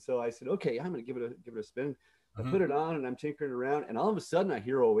big fan. So I said, "Okay, I'm going to give it a spin." I put it on and I'm tinkering around, and all of a sudden I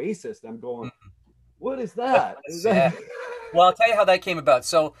hear Oasis, and I'm going, "What is that?" Yeah. Well, I'll tell you how that came about.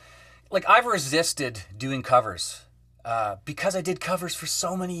 So, I've resisted doing covers because I did covers for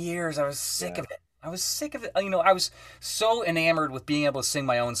so many years. I was sick of it. I was so enamored with being able to sing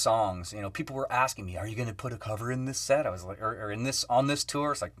my own songs. People were asking me, "Are you going to put a cover in this set?" I was like, or in this on this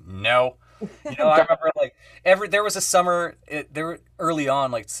tour. It's like, no. I remember there was a summer there were early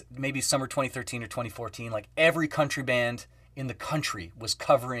on, maybe summer 2013 or 2014. Every country band in the country was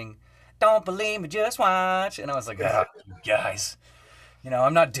covering "Don't Believe Me, Just Watch," and I was like, "Oh, you guys,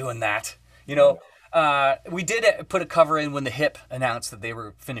 I'm not doing that." We did put a cover in when the Hip announced that they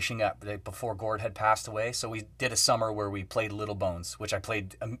were finishing up before Gord had passed away. So we did a summer where we played Little Bones, which I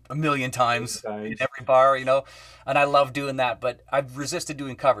played a million times in every bar, and I love doing that. But I've resisted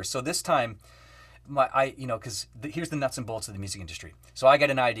doing covers. So this time, because here's the nuts and bolts of the music industry. So I get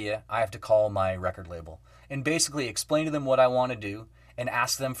an idea, I have to call my record label and basically explain to them what I want to do and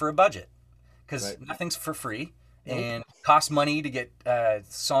ask them for a budget, because nothing's for free. And it costs money to get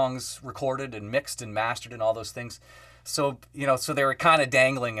songs recorded and mixed and mastered and all those things. So, so they were kind of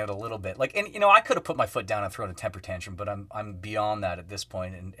dangling it a little bit. I could have put my foot down and thrown a temper tantrum, but I'm beyond that at this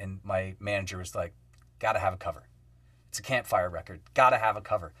point. And my manager was like, "Gotta have a cover. It's a Campfire record. Gotta have a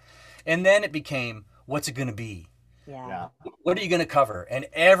cover." And then it became, what's it going to be? Yeah. What are you going to cover? And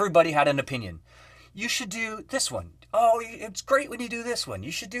everybody had an opinion. You should do this one. Oh, it's great when you do this one.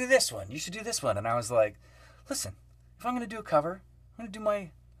 You should do this one. You should do this one. And I was like, listen, if I'm going to do a cover, I'm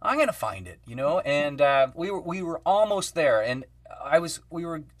going to find it, and we were almost there. And we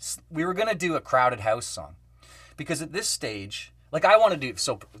were going to do a Crowded House song, because at this stage, I want to do,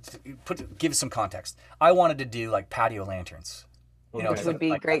 give some context. I wanted to do Patio Lanterns, which would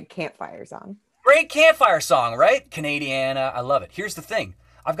be great campfire song. Great campfire song, right? Canadiana. I love it. Here's the thing.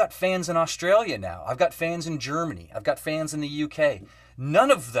 I've got fans in Australia now. I've got fans in Germany. I've got fans in the UK. None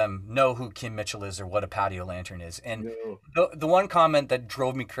of them know who Kim Mitchell is or what a patio lantern is. And the one comment that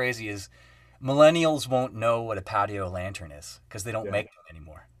drove me crazy is millennials won't know what a patio lantern is because they don't make them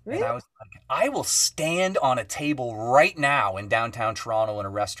anymore. Really? And I was like, I will stand on a table right now in downtown Toronto in a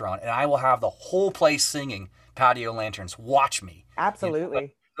restaurant, and I will have the whole place singing Patio Lanterns. Watch me.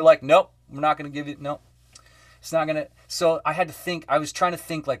 Absolutely. They're like, nope, we're not going to give you, nope. It's not going to. So I had to think, I was trying to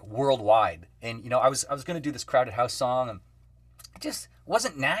think worldwide. And, I was going to do this Crowded House song, and it just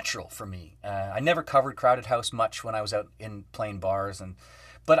wasn't natural for me. I never covered Crowded House much when I was out in playing bars.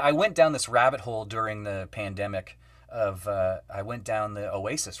 But I went down this rabbit hole during the pandemic I went down the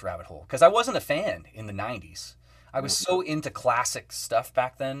Oasis rabbit hole because I wasn't a fan in the 90s. I was so into classic stuff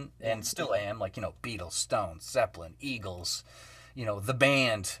back then, and still am, Beatles, Stones, Zeppelin, Eagles, the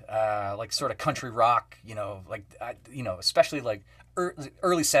band, sort of country rock, especially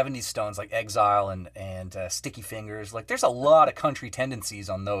early 70s Stones, like Exile and Sticky Fingers. There's a lot of country tendencies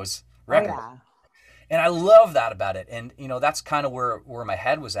on those records. Oh, yeah. And I love that about it. And, that's kind of where my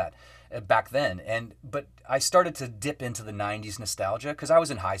head was at. back then. But I started to dip into the 90s nostalgia because I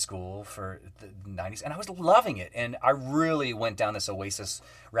was in high school for the 90s and I was loving it. And I really went down this Oasis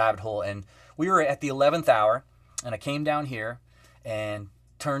rabbit hole. And we were at the 11th hour and I came down here and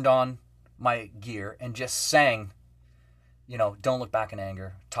turned on my gear and just sang, you know, Don't Look Back in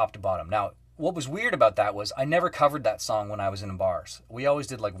Anger, top to bottom. Now, what was weird about that was I never covered that song when I was in bars. We always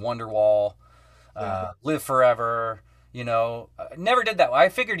did like Wonderwall, Live Forever, you know. Never did that. I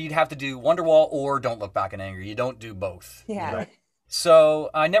figured you'd have to do Wonderwall or Don't Look Back in Anger. You don't do both. Yeah. Right? So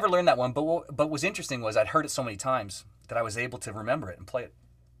I never learned that one. But what was interesting was I'd heard it so many times that I was able to remember it and play it.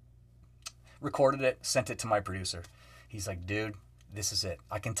 Recorded it, sent it to my producer. He's like, dude, this is it.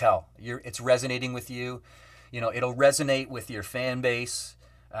 I can tell. It's resonating with you. You know, it'll resonate with your fan base.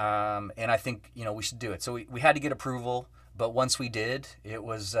 And I think, you know, we should do it. So we had to get approval. But once we did, it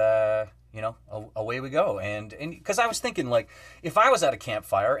was, you know, away we go. And because I was thinking, like, if I was at a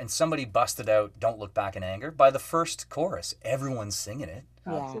campfire and somebody busted out Don't Look Back in Anger, by the first chorus, everyone's singing it.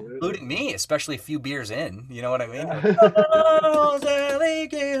 Yeah. Including me, especially a few beers in. You know what I mean? Oh, Sally,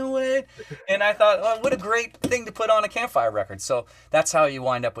 can't wait. And I thought, oh, what a great thing to put on a campfire record. So that's how you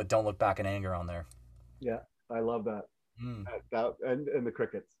wind up with Don't Look Back in Anger on there. Yeah, I love that. And the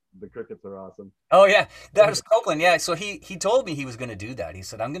crickets. The crickets are awesome. Oh yeah, that was Copeland. Yeah, so he told me he was going to do that. He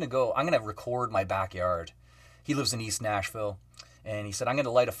said, I'm going to record my backyard. He lives in East Nashville, and he said, I'm going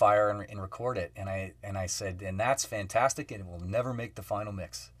to light a fire and record it. And I said, and that's fantastic, and it will never make the final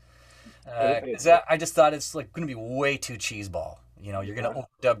mix. I just thought it's like going to be way too cheeseball. You know, you're going to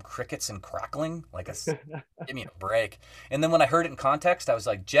overdub crickets and crackling like give me a break. And then when I heard it in context, I was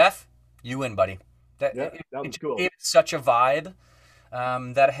like, Jeff, you win, buddy. That was cool. It such a vibe.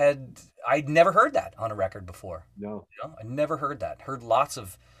 That I'd never heard that on a record before. No. You know, I never heard that. Heard lots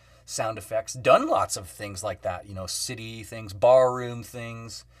of sound effects, done lots of things like that, you know, city things, barroom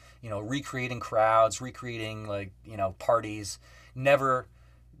things, you know, recreating crowds, recreating like, you know, parties. Never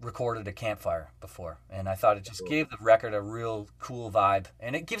recorded a campfire before. And I thought it just gave the record a real cool vibe.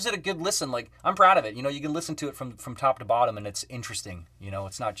 And it gives it a good listen. Like, I'm proud of it. You know, you can listen to it from top to bottom and it's interesting. You know,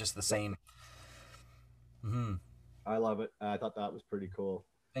 it's not just the same. Mm-hmm. I love it. I thought that was pretty cool.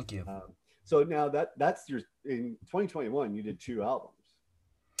 Thank you. So now that's your, in 2021, you did 2 albums.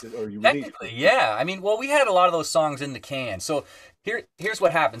 Or you Technically, yeah. I mean, well, we had a lot of those songs in the can. So here's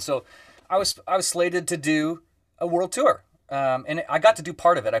what happened. So I was slated to do a world tour. And I got to do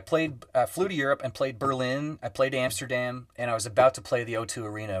part of it. I flew to Europe and played Berlin. I played Amsterdam, and I was about to play the O2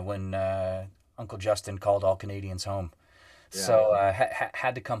 Arena when Uncle Justin called all Canadians home. Yeah. So I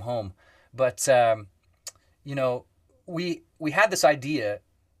had to come home. But, you know, we had this idea,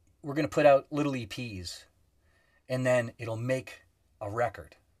 we're going to put out little EPs, and then it'll make a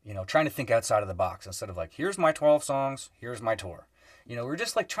record. You know, trying to think outside of the box instead of like, here's my 12 songs, here's my tour. You know, we're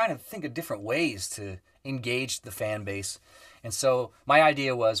just like trying to think of different ways to engage the fan base. And so my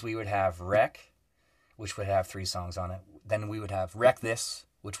idea was we would have Wreck, which would have 3 songs on it. Then we would have Wreck This,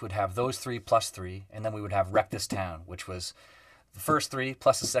 which would have those 3 plus 3. And then we would have Wreck This Town, which was the first 3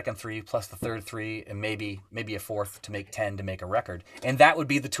 plus the second 3 plus the third 3 and maybe a fourth to make 10 to make a record. And that would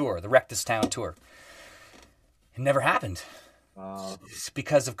be the tour, the Wreck This Town tour. It never happened. It's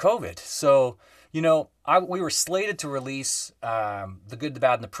because of COVID. So, you know, we were slated to release The Good, the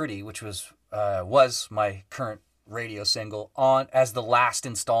Bad, and the Pretty, which was my current radio single, on as the last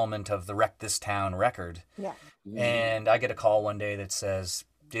installment of the Wreck This Town record. Yeah. And I get a call one day that says,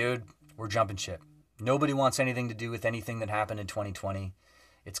 dude, we're jumping ship. Nobody wants anything to do with anything that happened in 2020.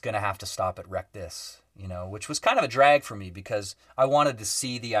 It's going to have to stop at Wreck This, you know, which was kind of a drag for me because I wanted to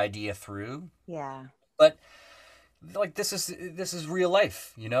see the idea through. Yeah. But like this is real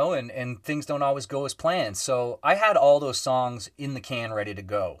life, you know, and things don't always go as planned. So I had all those songs in the can ready to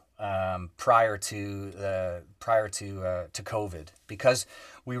go prior to COVID, because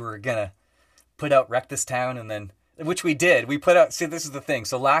we were gonna put out Wreck This Town, and then, which we did. We put out, see, this is the thing.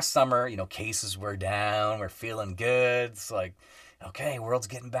 So last summer, you know, cases were down, we're feeling good. It's like, okay, world's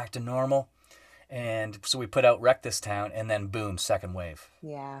getting back to normal. And so we put out Wreck This Town, and then boom, second wave.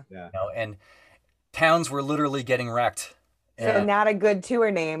 Yeah. You know, and towns were literally getting wrecked. So not a good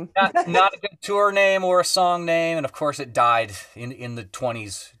tour name. not a good tour name or a song name. And of course it died in the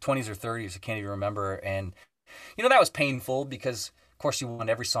 20s or 30s. I can't even remember. And, you know, that was painful because, of course, you want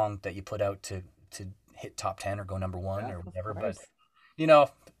every song that you put out to hit top 10 or go number 1 or whatever. But, you know,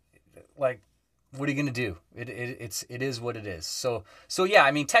 like, what are you going to do? It is what it is. So yeah,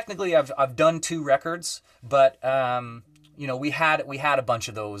 I mean, technically I've done 2 records, but, we had a bunch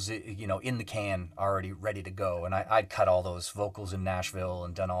of those, in the can already ready to go, and I'd cut all those vocals in Nashville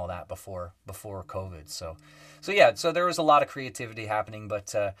and done all that before COVID. So yeah, so there was a lot of creativity happening,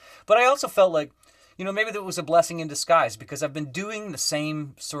 but I also felt like, maybe that was a blessing in disguise, because I've been doing the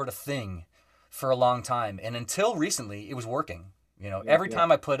same sort of thing for a long time, and until recently, it was working. Every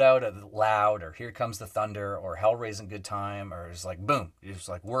time I put out a Loud or Here Comes the Thunder or Hell Raising Good Time, or it's like boom, it was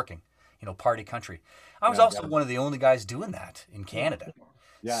like working. Party country. I was also one of the only guys doing that in Canada.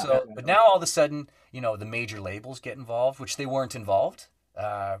 Yeah. So, but now all of a sudden, the major labels get involved, which they weren't involved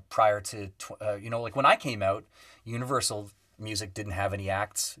prior to, like when I came out, Universal Music didn't have any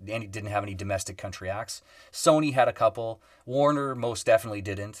acts, didn't have any domestic country acts. Sony had a couple. Warner most definitely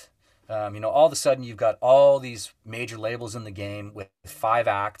didn't. All of a sudden you've got all these major labels in the game with 5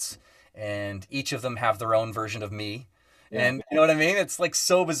 acts, and each of them have their own version of me. And you know what I mean? It's like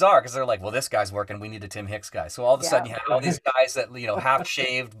so bizarre, because they're like, well, this guy's working, we need a Tim Hicks guy. So all of a sudden you have all these guys that, half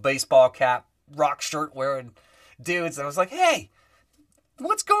shaved, baseball cap, rock shirt wearing dudes. And I was like, hey,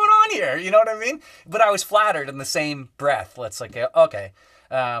 what's going on here? You know what I mean? But I was flattered in the same breath. Let's like, okay.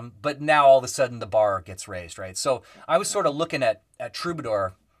 But now all of a sudden the bar gets raised, right? So I was sort of looking at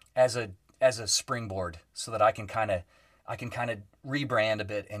Troubadour as a springboard, so that I can kind of rebrand a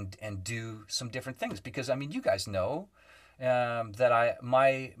bit and do some different things, because you guys know that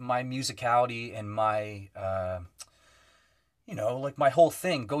my musicality and my like my whole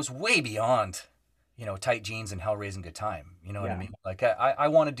thing goes way beyond Tight Jeans and Hell Raising Good Time. You know what I mean? Like I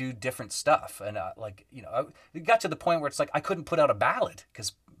want to do different stuff, and it got to the point where it's like I couldn't put out a ballad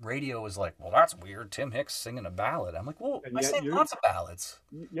because radio was like, well, that's weird, Tim Hicks singing a ballad. I'm like, well, I sing lots of ballads.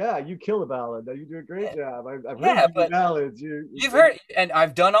 Yeah, you kill a ballad. You do a great job. I've heard you do ballads. You've heard, and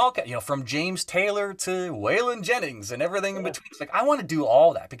I've done all, from James Taylor to Waylon Jennings and everything in between. It's like, I want to do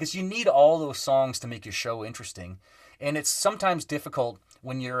all that, because you need all those songs to make your show interesting. And it's sometimes difficult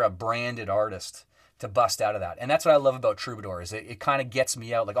when you're a branded artist to bust out of that. And that's what I love about Troubadour, is it kind of gets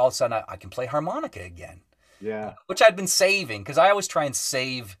me out. Like all of a sudden I can play harmonica again. Yeah. Which I'd been saving, because I always try and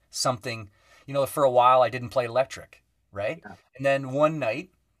save something. For a while I didn't play electric, right? Yeah. And then one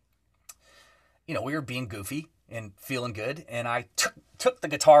night, we were being goofy and feeling good, and I took the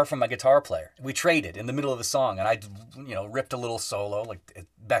guitar from my guitar player. We traded in the middle of the song, and I, ripped a little solo, like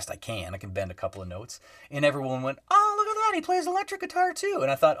best I can. I can bend a couple of notes, and everyone went, "Oh, look at that! He plays electric guitar too." And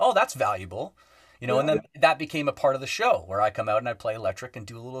I thought, "Oh, that's valuable." And then that became a part of the show, where I come out and I play electric and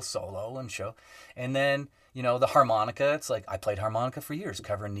do a little solo and show. And then, the harmonica, it's like I played harmonica for years,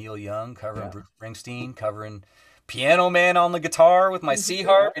 covering Neil Young, covering Bruce Springsteen, covering Piano Man on the guitar with my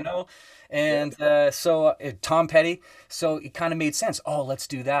C-harp, and so Tom Petty. So it kind of made sense. Oh, let's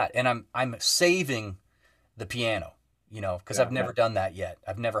do that. And I'm saving the piano, because I've never done that yet.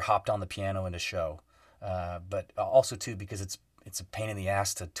 I've never hopped on the piano in a show, but also too because it's a pain in the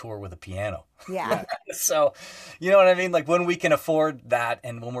ass to tour with a piano. Yeah. So, you know what I mean? Like when we can afford that,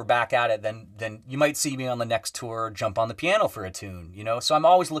 and when we're back at it, then you might see me on the next tour jump on the piano for a tune, So I'm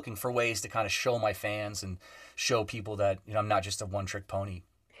always looking for ways to kind of show my fans and show people that, I'm not just a one-trick pony.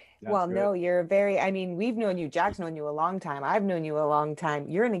 Well, no, you're we've known you, Jack's known you a long time. I've known you a long time.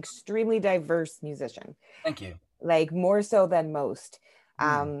 You're an extremely diverse musician. Thank you. Like more so than most.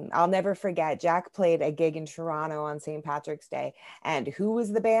 I'll never forget, Jack played a gig in Toronto on St. Patrick's Day, and who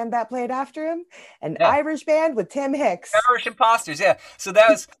was the band that played after him? An Irish band with Tim Hicks. Irish Imposters, yeah. So that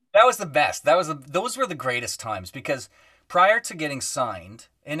was the best. Those were the greatest times, because prior to getting signed,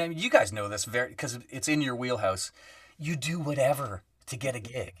 and you guys know this because it's in your wheelhouse, you do whatever to get a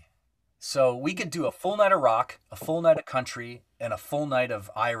gig. So we could do a full night of rock, a full night of country, and a full night of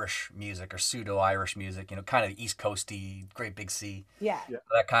Irish music or pseudo-Irish music, kind of East Coasty, Great Big Sea,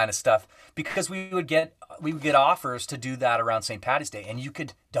 that kind of stuff. Because we would get offers to do that around St. Patty's Day, and you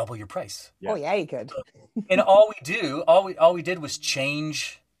could double your price. Yeah. Oh yeah, you could. And all we did was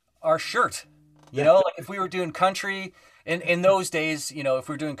change our shirt. Like if we were doing country, in those days, if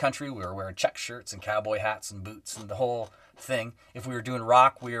we were doing country, we were wearing check shirts and cowboy hats and boots and the whole thing. If we were doing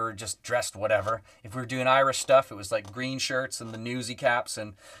rock, we were just dressed whatever. If we were doing Irish stuff, it was like green shirts and the newsy caps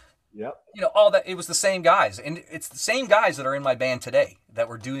and all that. It was the same guys, and it's the same guys that are in my band today that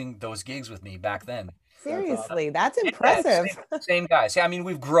were doing those gigs with me back then. Seriously, that's impressive. Same guys. Yeah,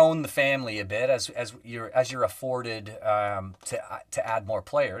 we've grown the family a bit as you're afforded to add more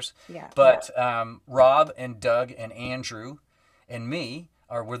players. Yeah. But Rob and Doug and Andrew and me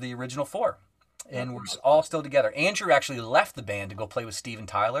we're the original 4. And we're all still together. Andrew actually left the band to go play with Steven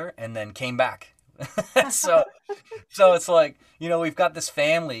Tyler and then came back. so it's like, we've got this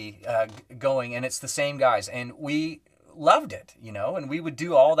family going, and it's the same guys. And we loved it, you know, and we would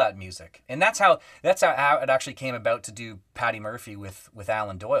do all that music. And that's how it actually came about to do Patty Murphy with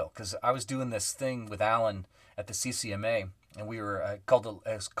Alan Doyle, because I was doing this thing with Alan at the CCMA, and we were it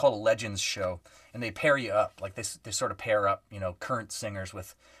was called a Legends show, and they pair you up, like they sort of pair up, you know, current singers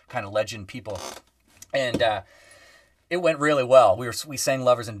with kind of legend people, and it went really well. We sang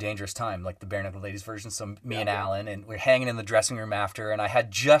Lovers in Dangerous Time, like the Bare Knuckle Ladies version. So me and Alan, and we're hanging in the dressing room after, and I had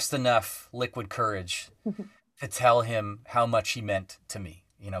just enough liquid courage to tell him how much he meant to me,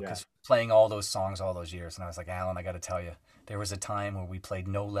 you know, because playing all those songs all those years. And I was like, Alan, I got to tell you, there was a time where we played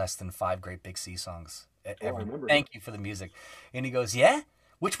no less than 5 Great Big Sea songs. Thank you for the music. And he goes, yeah?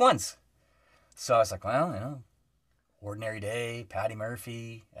 Which ones? So I was like, well, you know, Ordinary Day, Patty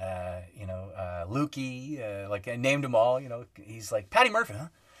Murphy, Lukey, like I named them all, you know. He's like, Patty Murphy, huh?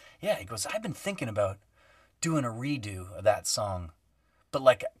 Yeah, he goes, I've been thinking about doing a redo of that song, but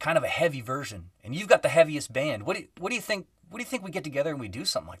like kind of a heavy version. And you've got the heaviest band. What do you think? What do you think we get together and we do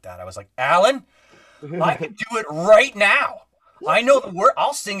something like that? I was like, Alan, I can do it right now. I know the word.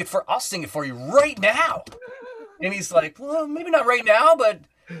 I'll sing it for you right now. And he's like, well, maybe not right now, but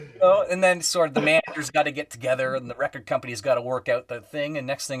you know. And then sort of the managers got to get together, and the record company's got to work out the thing. And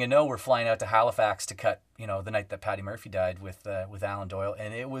next thing you know, we're flying out to Halifax to cut, you know, the night that Patty Murphy died with Alan Doyle,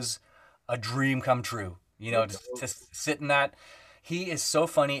 and it was a dream come true. You know, to sit in that. He is so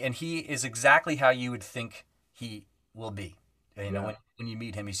funny, and he is exactly how you would think he will be. You know, when you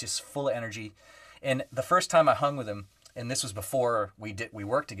meet him, he's just full of energy. And the first time I hung with him, and this was before we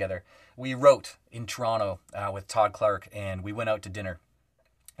worked together, we wrote in Toronto with Todd Clark, and we went out to dinner.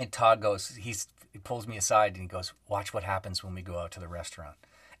 And Todd goes, he pulls me aside and he goes, watch what happens when we go out to the restaurant.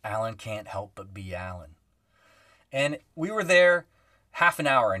 Alan can't help but be Alan. And we were there half an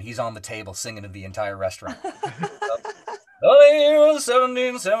hour, and he's on the table singing to the entire restaurant. Oh, the year was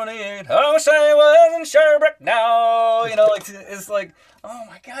 1778. Oh, say I was in Sherbrooke now. You know, it's like, oh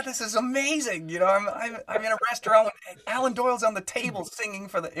my God, this is amazing. You know, I'm in a restaurant with Alan Doyle's on the table singing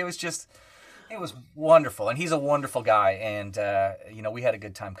it was wonderful. And he's a wonderful guy. And, you know, we had a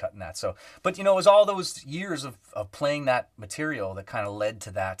good time cutting that. So, but, you know, it was all those years of playing that material that kind of led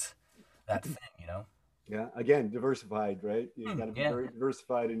to that thing, you know? Yeah. Again, diversified, right? You got to be very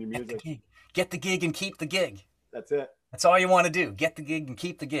diversified in your music. Get the gig and keep the gig. That's it. That's all you want to do. Get the gig and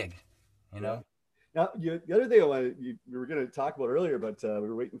keep the gig, you know? Now, the other thing we were going to talk about earlier, but we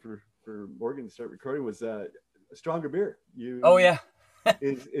were waiting for Morgan to start recording, was Stronger Beer. Oh, yeah.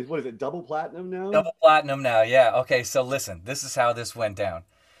 is what is it, double platinum now? Double platinum now, yeah. Okay, so listen, this is how this went down.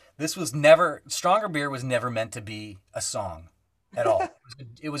 Stronger Beer was never meant to be a song at all.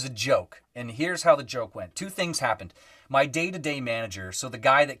 It was a joke. And here's how the joke went. 2 things happened. My day-to-day manager, so the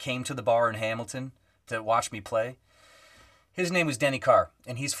guy that came to the bar in Hamilton to watch me play, his name was Denny Carr,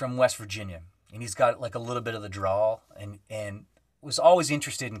 and he's from West Virginia. And he's got like a little bit of the drawl, and was always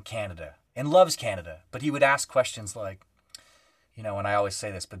interested in Canada and loves Canada. But he would ask questions like, you know, and I always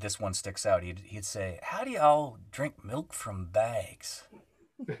say this, but this one sticks out. He'd say, how do y'all drink milk from bags?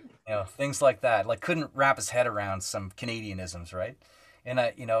 You know, things like that. Like, couldn't wrap his head around some Canadianisms, right?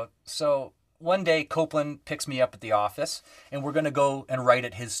 And so one day Copeland picks me up at the office, and we're going to go and write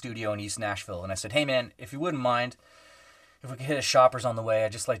at his studio in East Nashville. And I said, hey man, if you wouldn't mind, if we could hit a Shoppers on the way,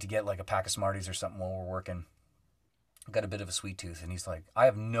 I'd just like to get like a pack of Smarties or something while we're working. I've got a bit of a sweet tooth. And he's like, I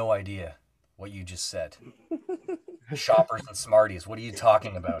have no idea what you just said. Shoppers and Smarties, what are you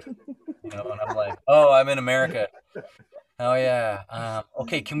talking about? You know, and I'm like, oh, I'm in America. Oh yeah.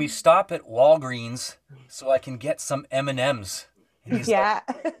 Okay, can we stop at Walgreens so I can get some M&Ms? And he's like,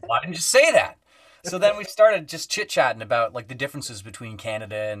 why didn't you say that? So then we started just chit-chatting about like the differences between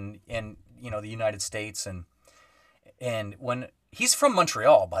Canada and you know, the United States, and when he's from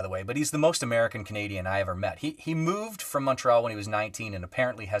Montreal, by the way, but he's the most American Canadian I ever met. He moved from Montreal when he was 19 and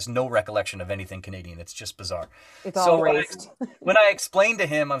apparently has no recollection of anything Canadian. It's just bizarre. It's all racist. When I explained to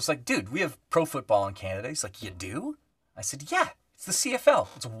him, I was like, dude, we have pro football in Canada. He's like, you do? I said, yeah, it's the CFL.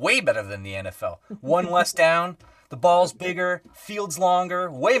 It's way better than the NFL. 1 less down, the ball's bigger, field's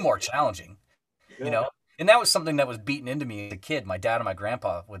longer, way more challenging, you know? And that was something that was beaten into me as a kid. My dad and my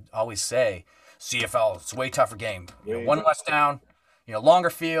grandpa would always say, CFL, it's a way tougher game. You know, 1 less down, you know,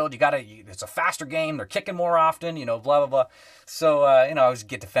 longer field. It's a faster game. They're kicking more often, you know, blah, blah, blah. So, you know, I always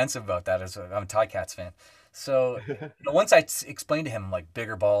get defensive about that I'm a Ticats fan. So, you know, once I explained to him, like,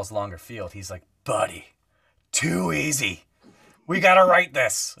 bigger balls, longer field, he's like, buddy, too easy. We got to write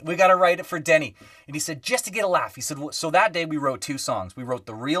this. We got to write it for Denny. And he said, just to get a laugh. He said, so that day we wrote 2 songs. We wrote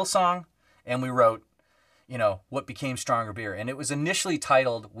the real song, and we wrote, you know, what became Stronger Beer. And it was initially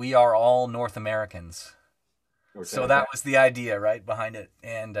titled, We Are All North Americans. Okay. So that was the idea, right, behind it.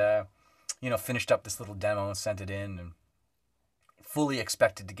 And, you know, finished up this little demo and sent it in. And fully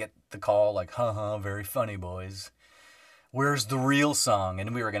expected to get the call like, haha, very funny, boys. Where's the real song?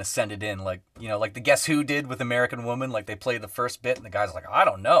 And we were going to send it in like, you know, like the Guess Who did with American Woman. Like they play the first bit and the guy's like, I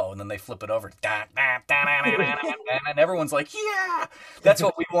don't know. And then they flip it over. And everyone's like, yeah, that's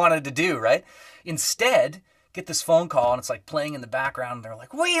what we wanted to do, right? Instead, get this phone call and it's like playing in the background. And they're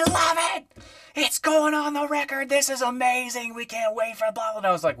like, we love it. It's going on the record. This is amazing. We can't wait for blah, blah. And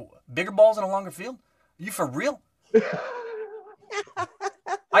I was like, bigger balls in a longer field? Are you for real?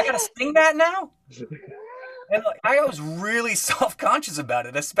 I got to sing that now? And like, I was really self-conscious about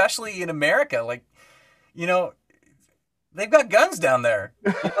it, especially in America. Like, you know, they've got guns down there.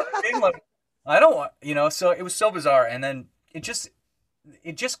 You know what I mean? Like, I don't want, you know, so it was so bizarre. And then it just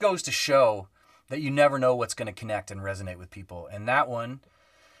goes to show that you never know what's going to connect and resonate with people. And that one,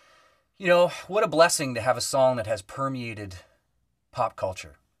 you know, what a blessing to have a song that has permeated pop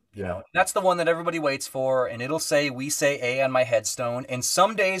culture. You know, that's the one that everybody waits for. And it'll say, we say A on my headstone. And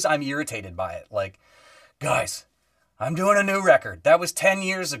some days I'm irritated by it. Like, guys, I'm doing a new record. That was 10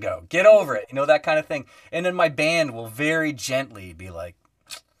 years ago. Get over it. You know, that kind of thing. And then my band will very gently be like,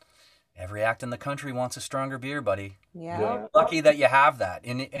 every act in the country wants a stronger beer, buddy. Yeah. Lucky that you have that.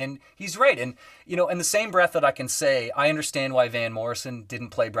 And he's right. And, you know, in the same breath that I can say, I understand why Van Morrison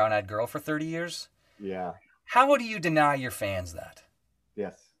didn't play Brown Eyed Girl for 30 years. Yeah. How do you deny your fans that?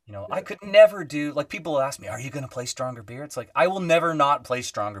 Yes. You know, I could never do, like people ask me, are you going to play Stronger Beer? It's like, I will never not play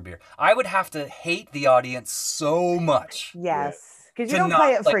Stronger Beer. I would have to hate the audience so much. Yes. Because you don't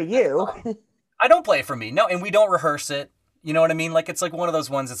play it for you. I don't play it for me. No, and we don't rehearse it. You know what I mean? Like, it's like one of those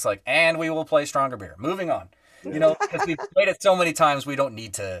ones that's like, and we will play Stronger Beer. Moving on. You know, because we've played it so many times, we don't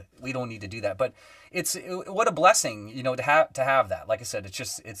need to do that. But what a blessing, you know, to have that. Like I said,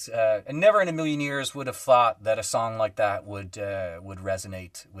 it's never in a million years would have thought that a song like that would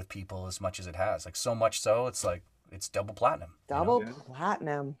resonate with people as much as it has. Like so much so, it's like it's double platinum. Double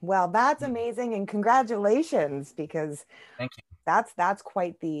platinum. Well, that's amazing, and congratulations, because thank you. That's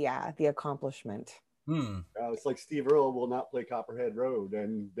quite the accomplishment. It's like Steve Earle will not play Copperhead Road,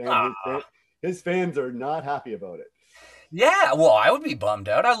 and then his fans are not happy about it. Yeah, well, I would be bummed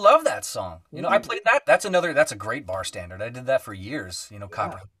out. I love that song. You know, I played that. That's a great bar standard. I did that for years. You know,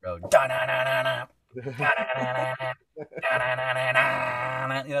 Copperhead Road. You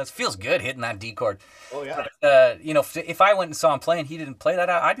know, it feels good hitting that D chord. Oh yeah. But, you know, if I went and saw him play and he didn't play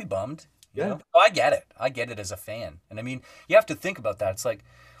that, I'd be bummed. You know? Well, I get it. I get it as a fan. And I mean, you have to think about that. It's like,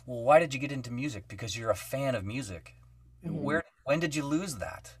 well, why did you get into music? Because you're a fan of music. When did you lose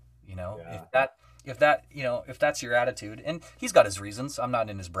that? You know, if that's your attitude, and he's got his reasons. I'm not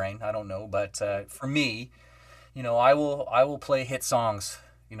in his brain. I don't know. But for me, you know, I will play hit songs,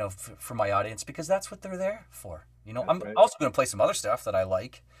 you know, for my audience, because that's what they're there for. You know, I'm also going to play some other stuff that I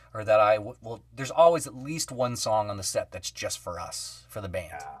like, or that there's always at least one song on the set that's just for us, for the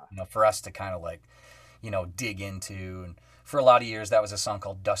band, you know, for us to kind of like, you know, dig into. And for a lot of years, that was a song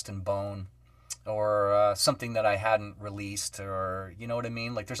called Dust and Bone, or something that I hadn't released, or, you know what I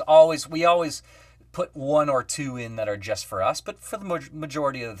mean? Like we always put one or two in that are just for us, but for the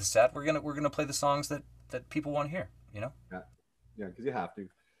majority of the set, we're gonna play the songs that people want to hear, you know? Yeah, because you have to.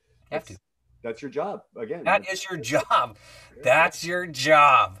 That's your job. Again, that is your job. That's your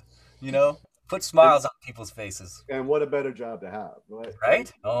job. You know, put smiles on people's faces. And what a better job to have,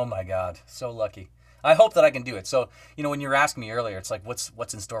 right? Oh my God, so lucky. I hope that I can do it. So, you know, when you were asking me earlier, it's like,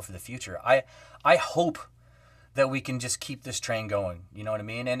 what's in store for the future? I hope that we can just keep this train going. You know what I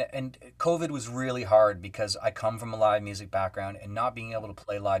mean? And COVID was really hard, because I come from a live music background, and not being able to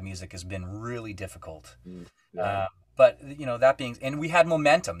play live music has been really difficult. But, you know, that being, and we had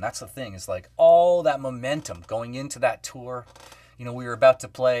momentum. That's the thing. It's like all that momentum going into that tour. You know, we were about to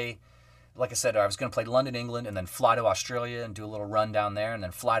play, like I said, I was going to play London, England, and then fly to Australia and do a little run down there, and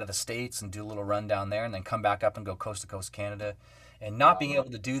then fly to the States and do a little run down there, and then come back up and go coast to coast Canada. And not being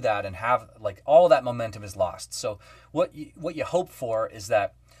able to do that, and have, like, all that momentum is lost. So what you hope for is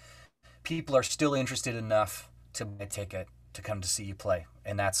that people are still interested enough to buy a ticket to come to see you play.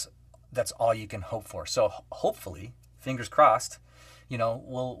 And that's all you can hope for. So hopefully, fingers crossed, you know,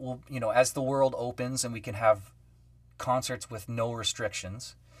 we'll you know, as the world opens and we can have concerts with no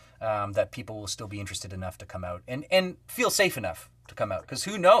restrictions, that people will still be interested enough to come out and feel safe enough to come out. Because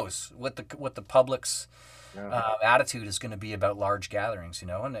who knows what the public's attitude is going to be about large gatherings, you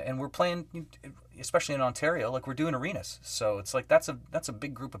know, and we're playing, especially in Ontario, like we're doing arenas. So it's like, that's a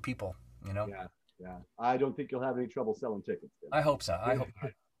big group of people, you know? Yeah. I don't think you'll have any trouble selling tickets. I hope so. I hope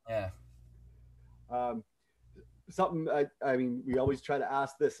not. Yeah. Something, I mean, we always try to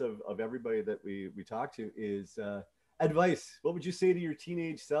ask this of everybody that we talk to is advice. What would you say to your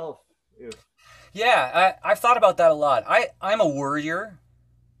teenage self Yeah, I've thought about that a lot. I'm a worrier,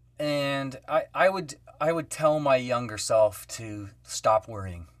 and I would tell my younger self to stop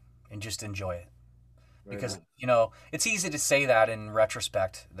worrying and just enjoy it. Because, you know, it's easy to say that in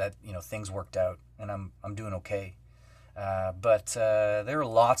retrospect that, you know, things worked out and I'm doing okay. But there are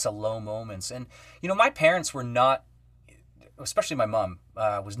lots of low moments. And, you know, my parents were not, especially my mom,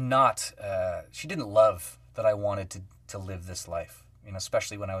 was not, she didn't love that I wanted to live this life, you know,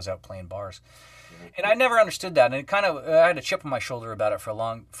 especially when I was out playing bars. And I never understood that. And it kind of, I had a chip on my shoulder about it for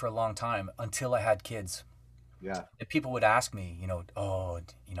a long time until I had kids. Yeah. And people would ask me, you know, oh,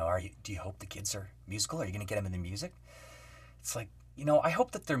 you know, do you hope the kids are musical? Are you going to get them into music? It's like, you know, I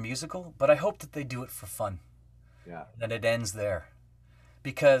hope that they're musical, but I hope that they do it for fun. Yeah. And it ends there.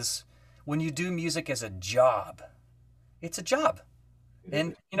 Because when you do music as a job, it's a job.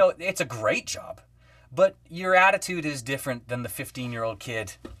 And, you know, it's a great job. But your attitude is different than the 15-year-old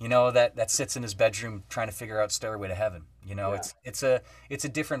kid, you know, that sits in his bedroom trying to figure out Stairway to Heaven. You know, it's a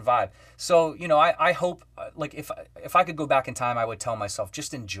different vibe. So, you know, I hope, like, if I could go back in time, I would tell myself,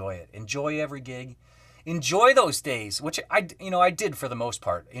 just enjoy it. Enjoy every gig. Enjoy those days, which I did for the most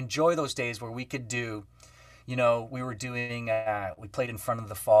part. Enjoy those days where we could do, you know, we played in front of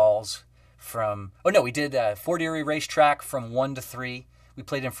the Falls we did Fort Erie Racetrack from 1 to 3. We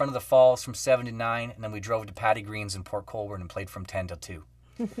played in front of the Falls from 7 to 9, and then we drove to Patty Green's in Port Colborne and played from 10 to 2.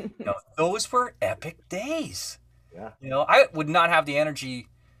 You know, those were epic days. Yeah. You know, I would not have the energy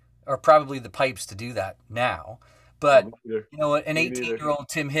or probably the pipes to do that now. But, you know, an 18-year-old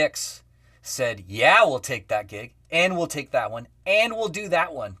Tim Hicks said, yeah, we'll take that gig, and we'll take that one, and we'll do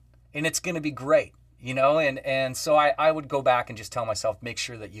that one, and it's going to be great. You know, and so I would go back and just tell myself, make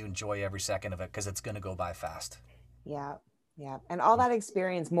sure that you enjoy every second of it because it's going to go by fast. Yeah. Yeah. And all that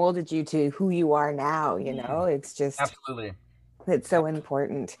experience molded you to who you are now, you know, it's just. Absolutely. It's so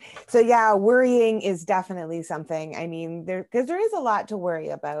important. So yeah, worrying is definitely something. I mean, because there is a lot to worry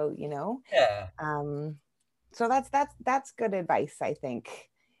about, you know? Yeah. So that's good advice, I think.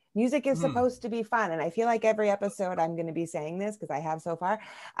 Music is supposed to be fun. And I feel like every episode I'm going to be saying this because I have so far.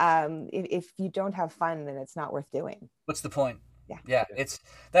 If you don't have fun, then it's not worth doing. What's the point? Yeah,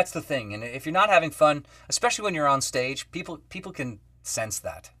 that's the thing. And if you're not having fun, especially when you're on stage, people can sense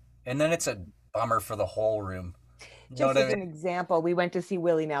that. And then it's a bummer for the whole room. Just as an example, we went to see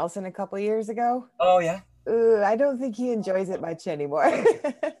Willie Nelson a couple years ago. Oh, yeah? I don't think he enjoys it much anymore.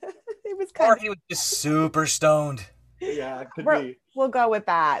 It was he was just super stoned. Yeah, it could be. We'll go with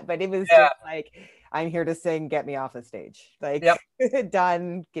that. But it was just like, I'm here to sing, get me off the stage. Like,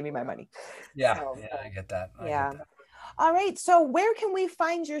 done, give me my money. Yeah, so, I get that. I get that. All right. So where can we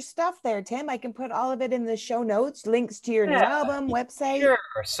find your stuff there, Tim? I can put all of it in the show notes, links to your new album, website. Sure.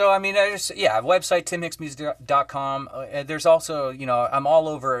 So, I mean, website, timhicksmusic.com. There's also, you know, I'm all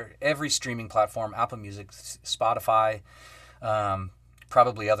over every streaming platform, Apple Music, Spotify,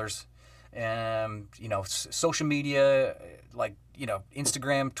 probably others. You know, social media, like, you know,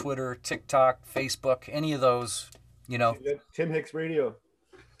 Instagram, Twitter, TikTok, Facebook, any of those, you know. Tim Hicks Radio.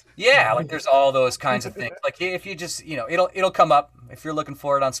 Yeah, like there's all those kinds of things. Like if you just, you know, it'll come up if you're looking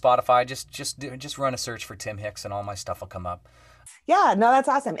for it on Spotify. Just run a search for Tim Hicks and all my stuff will come up. Yeah, no, that's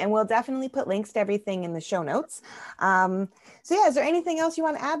awesome. And we'll definitely put links to everything in the show notes. So yeah, is there anything else you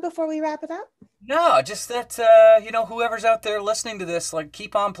want to add before we wrap it up? No, just that, you know, whoever's out there listening to this, like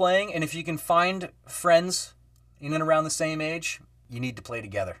keep on playing. And if you can find friends in and around the same age, you need to play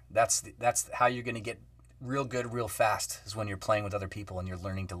together. That's how you're going to get real good, real fast, is when you're playing with other people and you're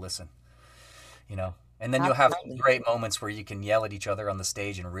learning to listen, you know, and then you'll have great moments where you can yell at each other on the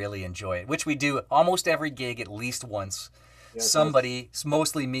stage and really enjoy it, which we do almost every gig at least once. Yeah, somebody,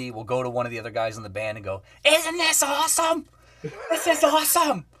 mostly me, will go to one of the other guys in the band and go, "Isn't this awesome? This is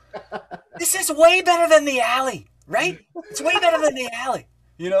awesome. This is way better than the alley, right? It's way better than the alley,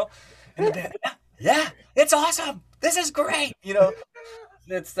 you know?" And the band, yeah, it's awesome. This is great. You know,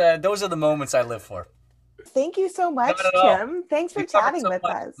 it's those are the moments I live for. Thank you so much, Tim. Thanks for chatting with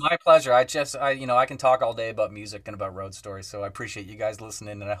us. My pleasure. I can talk all day about music and about road stories, so I appreciate you guys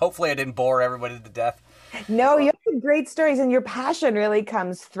listening, and hopefully I didn't bore everybody to death. No, you have some great stories, and your passion really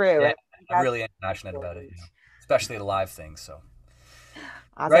comes through. Yeah, I really am passionate about it, you know, especially the live things. So,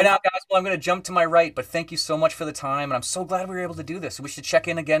 awesome. Right now, guys, well, I'm going to jump to my right, but thank you so much for the time, and I'm so glad we were able to do this. We should check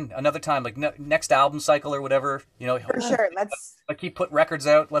in again another time, like next album cycle or whatever. You know, for sure. Let's keep putting records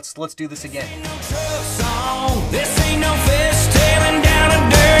out. Let's do this again. This ain't no fist tearing down a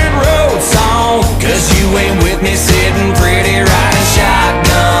dirt